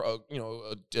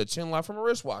a chin lock from a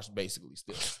wristwatch basically.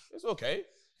 Still, it's okay.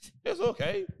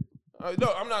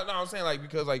 No, I'm not. No, I'm saying like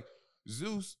because like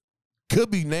Zeus could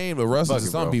be named a wrestler to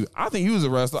some people. I think he was a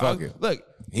wrestler. Look,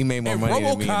 he made more money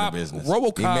than me in the business.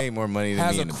 RoboCop he made more money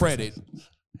than me in the credit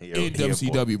in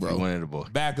WCW, bro. He wanted a boy.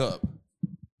 Back up.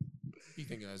 He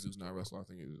thinking that Zeus not a wrestler. I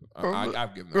think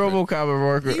I've given him RoboCop and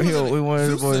Rourke. We wanted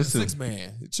the boys too. 6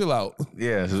 man. Chill out.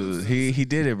 Yeah, he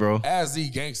did it, bro. As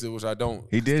Z Gangsta, which I don't.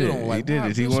 He did it. He did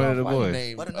it. He wanted the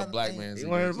boys. A black man. He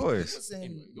wanted the boys. He was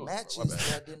in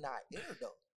matches that did not air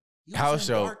though. House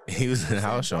show. He was in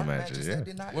house show matches. Yeah. That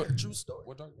did not air. True story.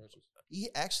 What dark matches? He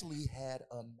actually had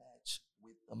a match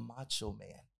with the Macho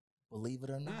Man. Believe it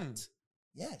or not.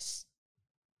 Yes.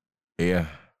 Yeah.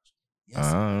 Yes.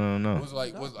 I don't know.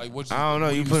 I don't know.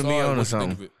 You put me on to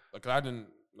something. Like I didn't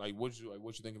like. What you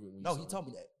think of it? When no, you he told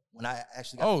me that. when I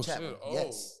actually got the chat. Shit.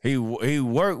 Yes. He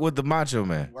worked with the Macho He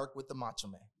Man. worked with the Macho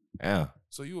Man. Yeah.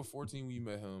 So you were 14 when you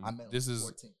met him. I met him this at is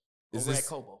 14. is Over this- at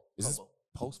Kobo. is this- Kobo.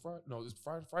 post Friday? No, this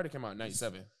Friday came out in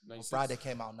 97. 96. Friday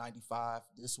came out 95.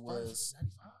 This was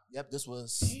 95. Yep, this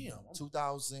was Damn, I'm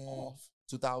 2000, off.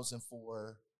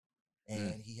 2004,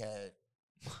 and he had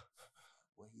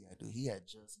what he had to do. He had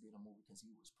just did a movie because he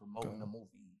was promoting a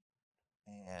movie,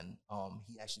 and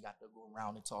he actually got to go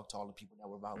around and talk to all the people that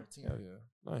were Hell volunteering.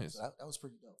 yeah, nice. So that was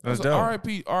pretty dope. That's So dope.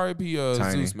 R.I.P.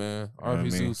 Tiny. Zeus, man. You know what I R.I.P.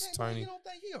 mean? Zeus, Yeah, Tiny. You don't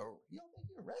think he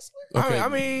a wrestler? Okay, I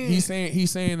mean- he's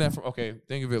saying that from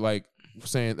think of it like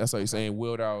saying that's like saying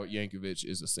Wildar Yankovic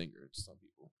is a singer to some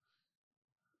people.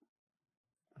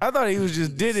 I thought he was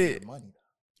just He did needs it. some money,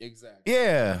 though. Exactly.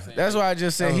 Yeah, that's why I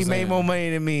just said I he was made saying- more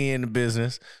money than me in the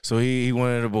business, so he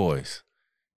wanted the boys.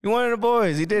 He wanted the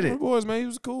boys. He did it. Boys, man, he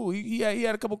was cool. He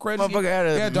had a couple credits. Motherfucker had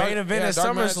a he had main event at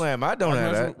dark match- SummerSlam. I don't dark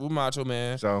have match that. with Macho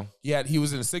Man. So He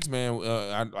was in a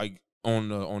 6-man like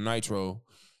on Nitro,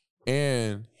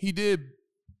 and he did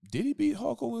he beat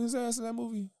Hulk Hogan his ass in that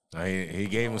movie? he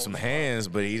gave him some hands,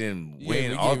 but he didn't Yeah, win he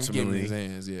gave him ultimately. his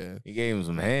hands, yeah. He gave him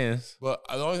some hands. But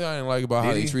the only thing I didn't like about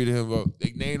how Did they he? treated him,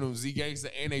 they named him Z Gangsta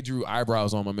and they drew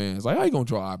eyebrows on my man. It's like, how you gonna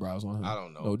draw eyebrows on him? I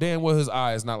don't know. No, damn well his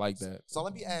eye is not like that. So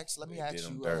let me ask They did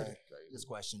him you dirty. this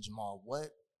question, Jamal. What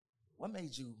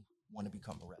made you want to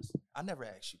become a wrestler? I never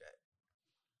asked you that.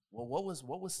 Well, what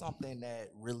was something that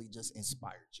really just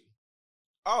inspired you?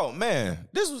 Oh man,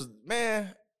 this was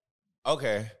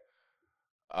okay.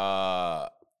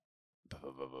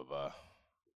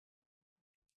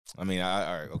 I mean, all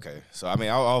right, okay. So I mean,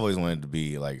 I always wanted to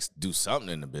be like do something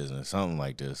in the business, something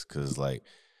like this, because like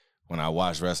when I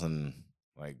watched wrestling,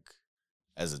 like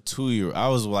as a 2-year, I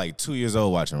was like 2 years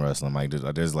old watching wrestling. Like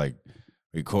there's like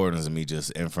recordings of me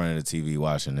just in front of the TV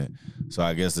watching it. So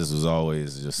I guess this was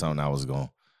always just something I was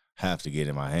gonna have to get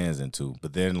in my hands into.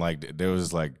 But then like there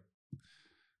was like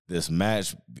this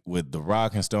match with The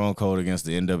Rock and Stone Cold against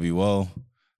the NWO.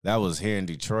 That was here in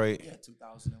Detroit. Yeah,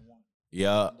 2001.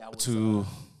 Yeah, That was, two.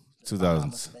 if I'm not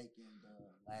 2000s. mistaken,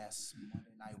 the last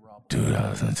Monday Night Raw.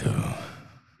 2002.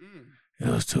 It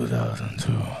was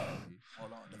 2002.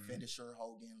 Hold on, the finisher,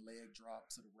 Hogan leg drop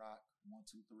to the Rock, 1,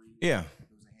 2, 3. Yeah. It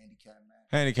was a handicap match.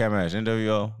 Handicap match,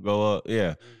 NWO, go up.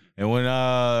 Yeah. And when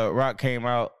Rock came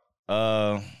out,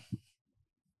 I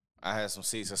had some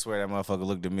seats. I swear that motherfucker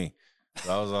looked at me.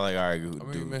 So I was all like, all right, I mean,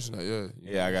 you dude. mentioned that, yeah.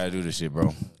 Yeah, I got to do this shit,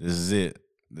 bro. This is it.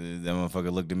 That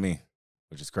motherfucker looked at me,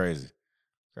 which is crazy.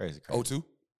 Crazy. 02?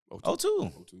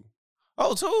 02. 02.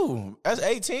 02. That's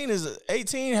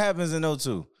 18 happens in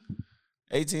 02.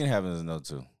 18 happens in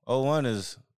 02. 01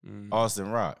 is Mhm. Austin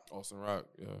Rock. Austin Rock,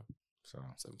 yeah. So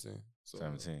 17. So,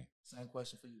 17. Same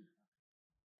question for you.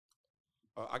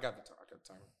 I got the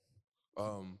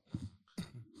time.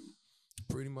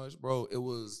 Pretty much, bro. It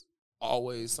was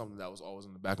always something that was always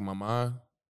in the back of my mind.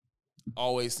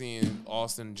 Always seeing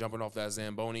Austin jumping off that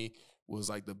Zamboni was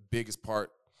like the biggest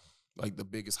part, like the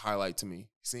biggest highlight to me.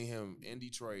 Seeing him in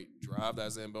Detroit drive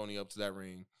that Zamboni up to that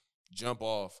ring, jump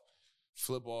off,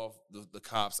 flip off the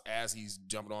cops as he's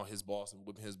jumping on his boss and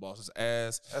whipping his boss's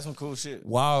ass. That's some cool shit.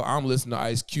 While I'm listening to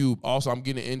Ice Cube, also I'm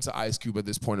getting into Ice Cube at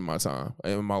this point in my time,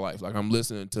 in my life. Like I'm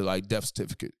listening to like Death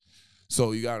Certificate.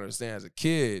 So you gotta understand, as a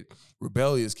kid,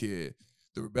 rebellious kid,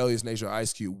 the rebellious nature of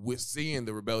Ice Cube, with seeing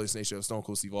the rebellious nature of Stone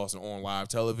Cold Steve Austin on live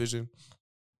television,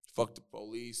 fuck the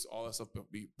police, all that stuff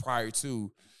prior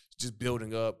to just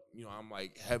building up. You know, I'm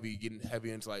like getting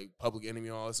heavy into like Public Enemy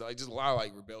and all that stuff. Like just a lot of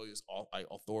like rebellious, like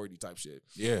authority type shit.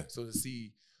 Yeah. So to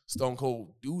see Stone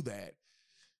Cold do that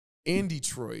in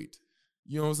Detroit,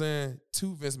 you know what I'm saying?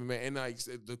 To Vince McMahon. And like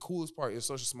the coolest part is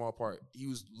such a small part. He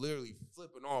was literally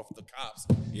flipping off the cops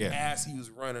as he was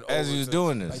running As over he was to-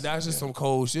 doing this. Like that's just some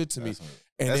cold shit to me.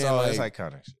 That's then, all. like, That's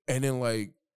iconic. and then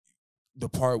like the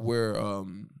part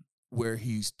where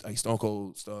he's like Stone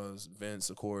Cold stuns Vince,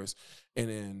 of course, and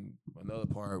then another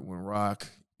part when Rock,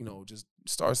 you know, just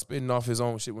starts spitting off his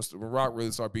own shit. When Rock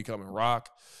really started becoming Rock,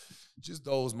 just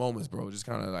those moments, bro, just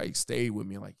kind of like stayed with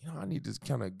me. Like, you know, I need to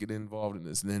kind of get involved in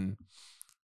this. And then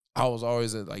I was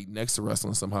always like next to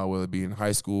wrestling somehow, whether it be in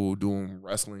high school doing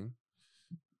wrestling,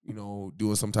 you know,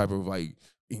 doing some type of like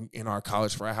in our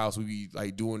college frat house, we be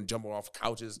like jumping off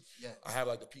couches. Yeah. I have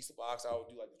like the pizza box. I would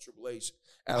do like the Triple H.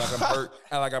 Act like I'm hurt.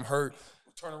 Act like I'm hurt.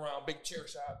 Turn around, big chair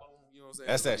shot. Boom. You know what I'm saying?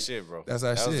 That's that Like, shit, bro. That's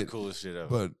that That was the shit. coolest shit ever.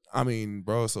 But I mean,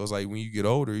 bro, so it's like when you get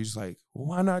older, you're just like, well,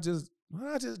 why not just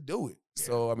do it? Yeah.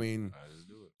 So I mean, I just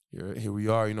do it. here we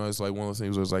are. You know, it's like one of those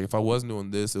things where it's like if I wasn't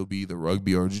doing this, it would be either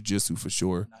rugby or jiu-jitsu for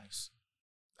sure. Nice.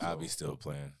 I'll be still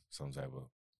playing some type of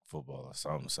football or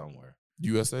something somewhere.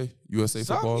 USA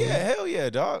Some- football. yeah, league? hell yeah,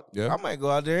 dog. Yeah. I might go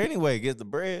out there anyway, get the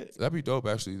bread. That'd be dope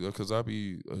actually, because I'd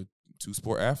be a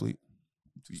 2-sport athlete.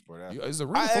 Sport Yeah, athlete. is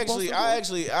arena football still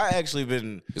I actually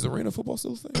been. Is arena football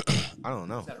still a thing? I don't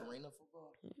know. Is that arena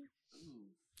football?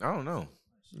 Ooh. I don't know.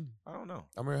 I don't know.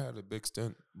 I remember I had a big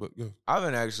stint, but yeah. I've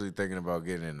been actually thinking about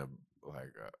getting into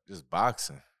like just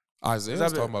boxing. Isaiah's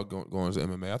I've been- talking about going to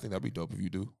MMA. I think that'd be dope if you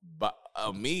do. But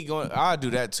me going, I'll do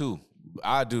that too.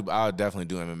 I'll definitely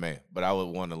do MMA, but I would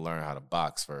want to learn how to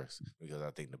box first because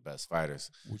I think the best fighters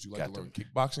Would you like got to learn the-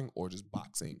 kickboxing or just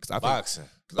boxing? Because I think boxing.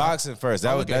 Boxing first.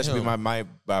 That should be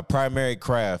my primary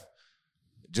craft,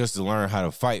 just to learn how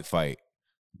to fight.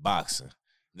 Boxing.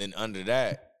 Then under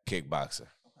that, kickboxing.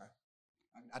 Okay.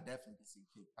 I definitely can see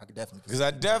kick. I could definitely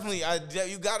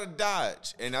Because you gotta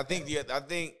dodge, and I think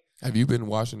Have you been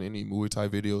watching any Muay Thai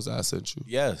videos I sent you?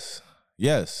 Yes.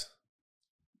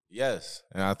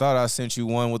 And I thought I sent you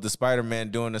one with the Spider-Man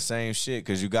doing the same shit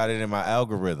because you got it in my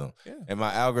algorithm. Yeah. And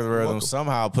my algorithm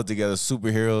somehow put together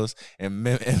superheroes and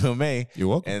MMA. You're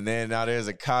welcome. And then now there's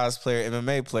a cosplayer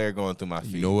MMA player going through my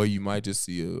feed. You know what? You might just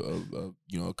see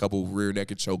a couple rear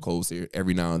naked chokeholds here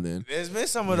every now and then. There's been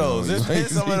some of those. There's been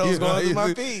some of those going through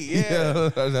my feed. Yeah.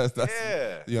 That's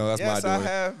Yes, my doing. I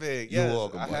have been. You're Yes,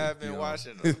 welcome, I buddy. have been You know.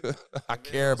 watching them. I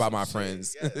care about my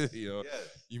friends. Yes. You Yes.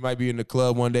 you might be in the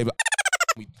club one day, but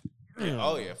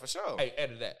Oh yeah, for sure. hey,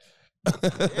 edit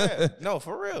that. Yeah, no,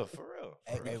 for real.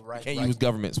 Hey, right, Can't use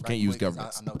governments. We right can't use quick, 'cause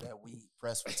governments. I know that we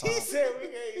pressed for time. He said we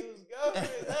can't use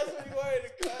government. That's what he wanted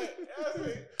to cut.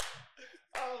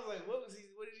 I was like, what was he?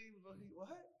 What did he? What?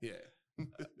 Yeah,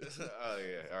 Oh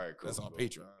yeah. All right. Cool. that's on cool.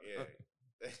 Patreon.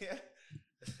 Yeah.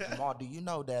 Jamal, do you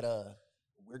know that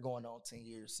we're going on 10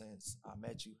 years since I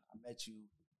met you? I met you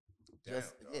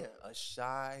just a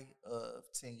shy of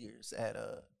 10 years at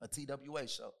a TWA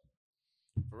show.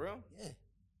 For real? Yeah.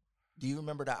 Do you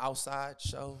remember the outside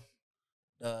show?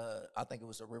 I think it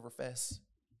was a Riverfest.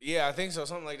 Yeah, I think so.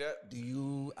 Something like that. Do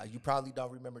you? You probably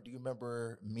don't remember. Do you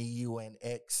remember me, you, and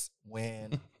X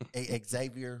when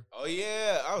Xavier? Oh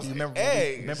yeah, I was. Do you remember?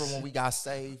 Remember when we got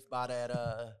saved by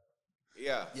that?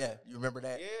 Yeah. Yeah, you remember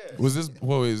that? Yeah. Was this?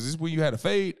 Well, is this when you had a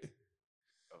fade?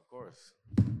 Of course.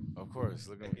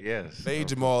 Look at me. Yes. Fade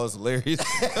Jamal is hilarious.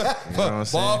 what I'm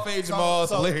saying? Ball fade Jamal is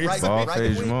So, hilarious. right- Ball right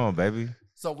fade quick. Jamal, baby.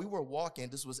 So we were walking.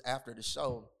 This was after the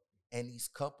show, and these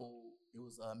couple. It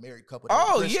was a married couple. They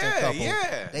Oh were a Christian yeah, couple.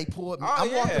 yeah. They pulled me. Oh,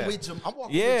 I'm walking yeah. with Jamal. I'm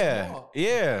walking with Yeah, Jamal.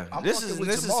 yeah. I'm This walking is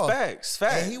with Jamal. facts.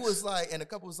 And he was like, and the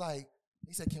couple was like,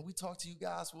 he said, "Can we talk to you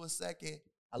guys for a second?"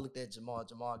 I looked at Jamal.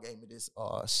 Jamal gave me this.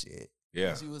 Oh shit. Yeah.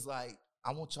 And she was like,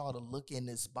 "I want y'all to look in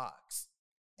this box,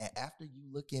 and after you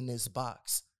look in this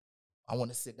box, I want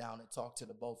to sit down and talk to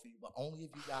the both of you, but only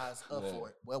if you guys up for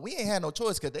it." Well, we ain't had no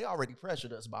choice because they already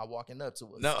pressured us by walking up to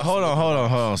us. No, hold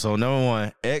on. So number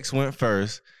one, X went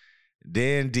first,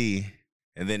 then D,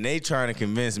 and then they trying to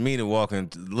convince me to walk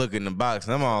and look in the box.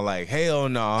 And I'm all like, hell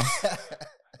no.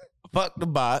 Fuck the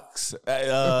box.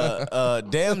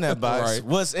 Damn that box. Right.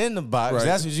 What's in the box? Right.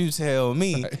 That's what you tell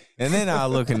me. Right. And then I'll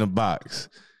look in the box.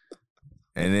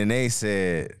 And then they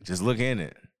said, just look in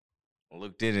it. I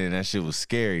looked in it and that shit was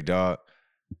scary, dog.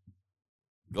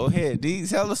 Go ahead, D.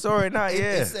 Tell the story.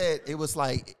 It said, it was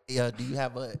like, do you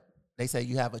have they say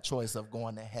you have a choice of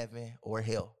going to heaven or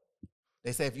hell.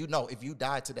 They say, if you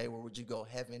died today, where would you go,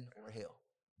 heaven or hell?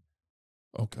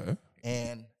 Okay.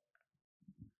 And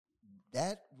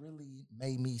that really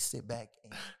made me sit back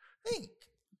and think.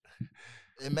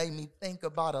 It made me think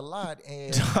about a lot.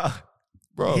 And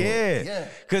Bro. Yeah.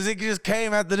 Because it just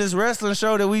came after this wrestling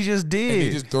show that we just And did. they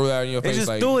just throw that in your They face. just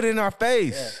like, threw it in our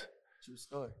face. yeah, true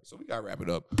story. So we gotta wrap it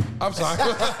up. I'm sorry.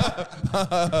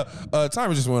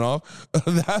 Timer just went off.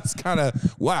 That's kind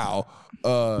of wow.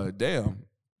 Damn.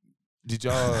 Did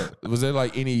y'all? Was there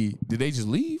like any? Did they just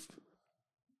leave?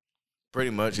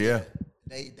 Pretty much, yeah.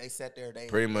 They sat there. They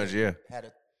Pretty much, yeah. had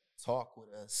a talk with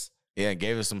us. Yeah, and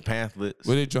gave us some pamphlets.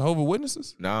 Were they Jehovah's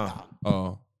Witnesses? No.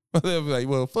 Oh. They were like,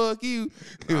 well, fuck you.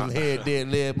 He was head dead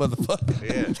leg motherfucker.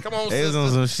 Yeah. Come on, They was on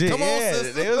sister. some shit. Come on, Yeah,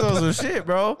 sister. they was on some shit,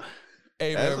 bro.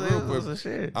 Hey, That's man, real what it was quick.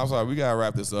 some shit. I'm sorry, we gotta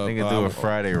wrap this up. Thinking through a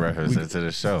Friday reference into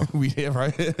the show. We did,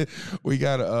 right? We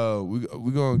gotta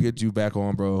we gonna get you back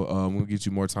on, bro. We're gonna get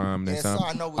you more time next And time. so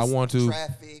I know I it's want to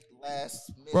traffic last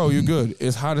minute. Bro, you're good.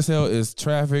 It's hot as hell. It's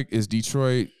traffic. It's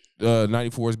Detroit.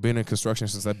 94 has been in construction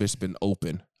since that bitch been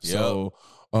open. Yep. So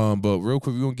but real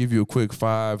quick, we're gonna give you a quick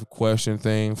 5-question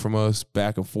thing from us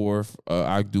back and forth.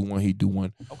 I do one, he do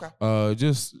one. Okay.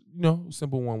 Just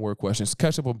simple 1-word questions.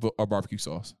 Ketchup or barbecue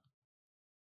sauce?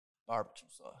 Barbecue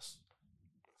sauce.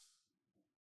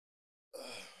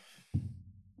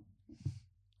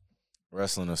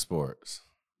 Wrestling or sports?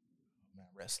 Man,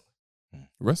 wrestling.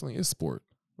 Wrestling is sport.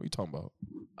 What are you talking about?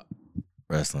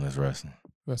 Wrestling is wrestling.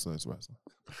 Wrestling is wrestling.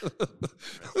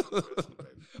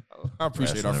 I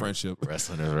appreciate our friendship.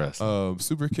 Wrestling is wrestling.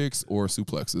 Super kicks or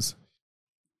suplexes?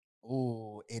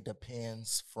 Ooh, it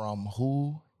depends from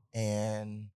who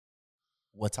and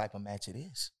what type of match it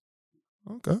is.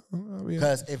 Okay.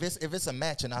 Because if it's a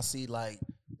match and I see like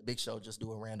the Big Show just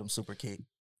do a random super kick,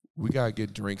 we gotta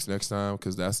get drinks next time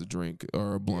because that's a drink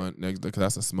or a blunt next. Because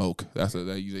that's a smoke. That's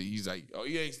a he's like, oh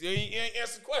he ain't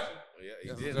answered the question.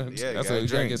 Yeah, he did. Yeah, that's got a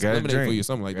drink. Get lemonade for you,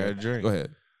 something like that. Drink. Go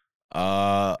ahead.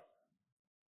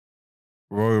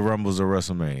 Royal Rumbles or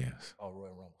WrestleManias? oh,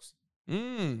 Royal Rumbles.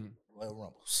 Royal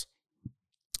Rumbles.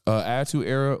 Attitude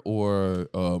Era or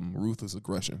Ruthless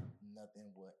Aggression?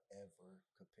 Nothing would ever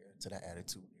compare to the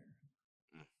Attitude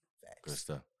Era. Facts. Good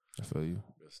stuff. I feel you.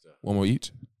 Good stuff. One more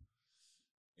each.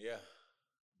 Yeah.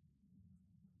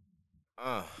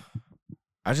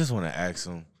 I just want to ask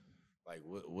him, like,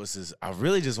 what's this? I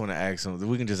really just want to ask him.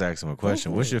 We can just ask him a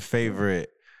question. What's your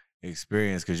favorite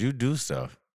experience? Because you do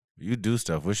stuff.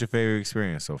 What's your favorite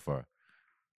experience so far?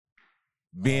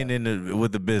 Being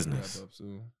with the business.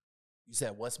 You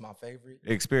said what's my favorite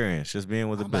Experience, just being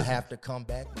with the I'm business. gonna have to come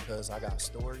back because I got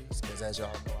stories. Because as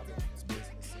y'all know, I've been in this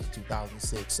business since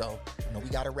 2006. So we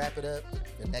gotta wrap it up.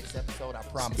 The next episode, I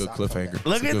promise. Good cliffhanger.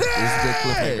 Look at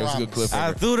that! It's a good cliffhanger.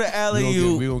 I threw the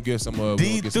alley-oop. We gonna get some.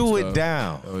 D threw it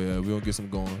down. Oh yeah, we gonna get some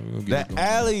going. The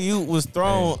alley-oop was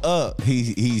thrown up.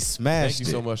 He smashed it. Thank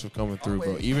you so much for coming through,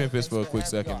 bro. Even if it's for a quick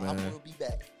second, man. I will be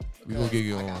back. We gonna get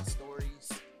you I on. got stories.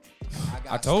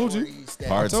 I told you.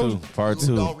 Part two.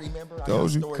 Don't remember.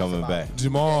 Told you. Coming back.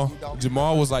 Jamal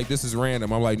was like, "This is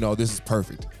random." I'm like, "No, this is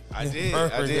perfect." I did.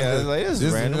 Perfect. I was like, this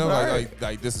is random.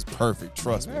 Like this is perfect.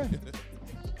 Trust me.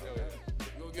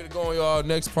 We'll get it going, y'all.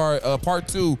 Next part, part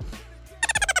 2.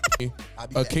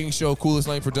 A King Show, Coolest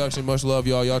Lane production. Much love,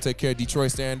 y'all. Y'all take care.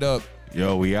 Detroit, stand up.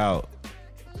 Yo, we out.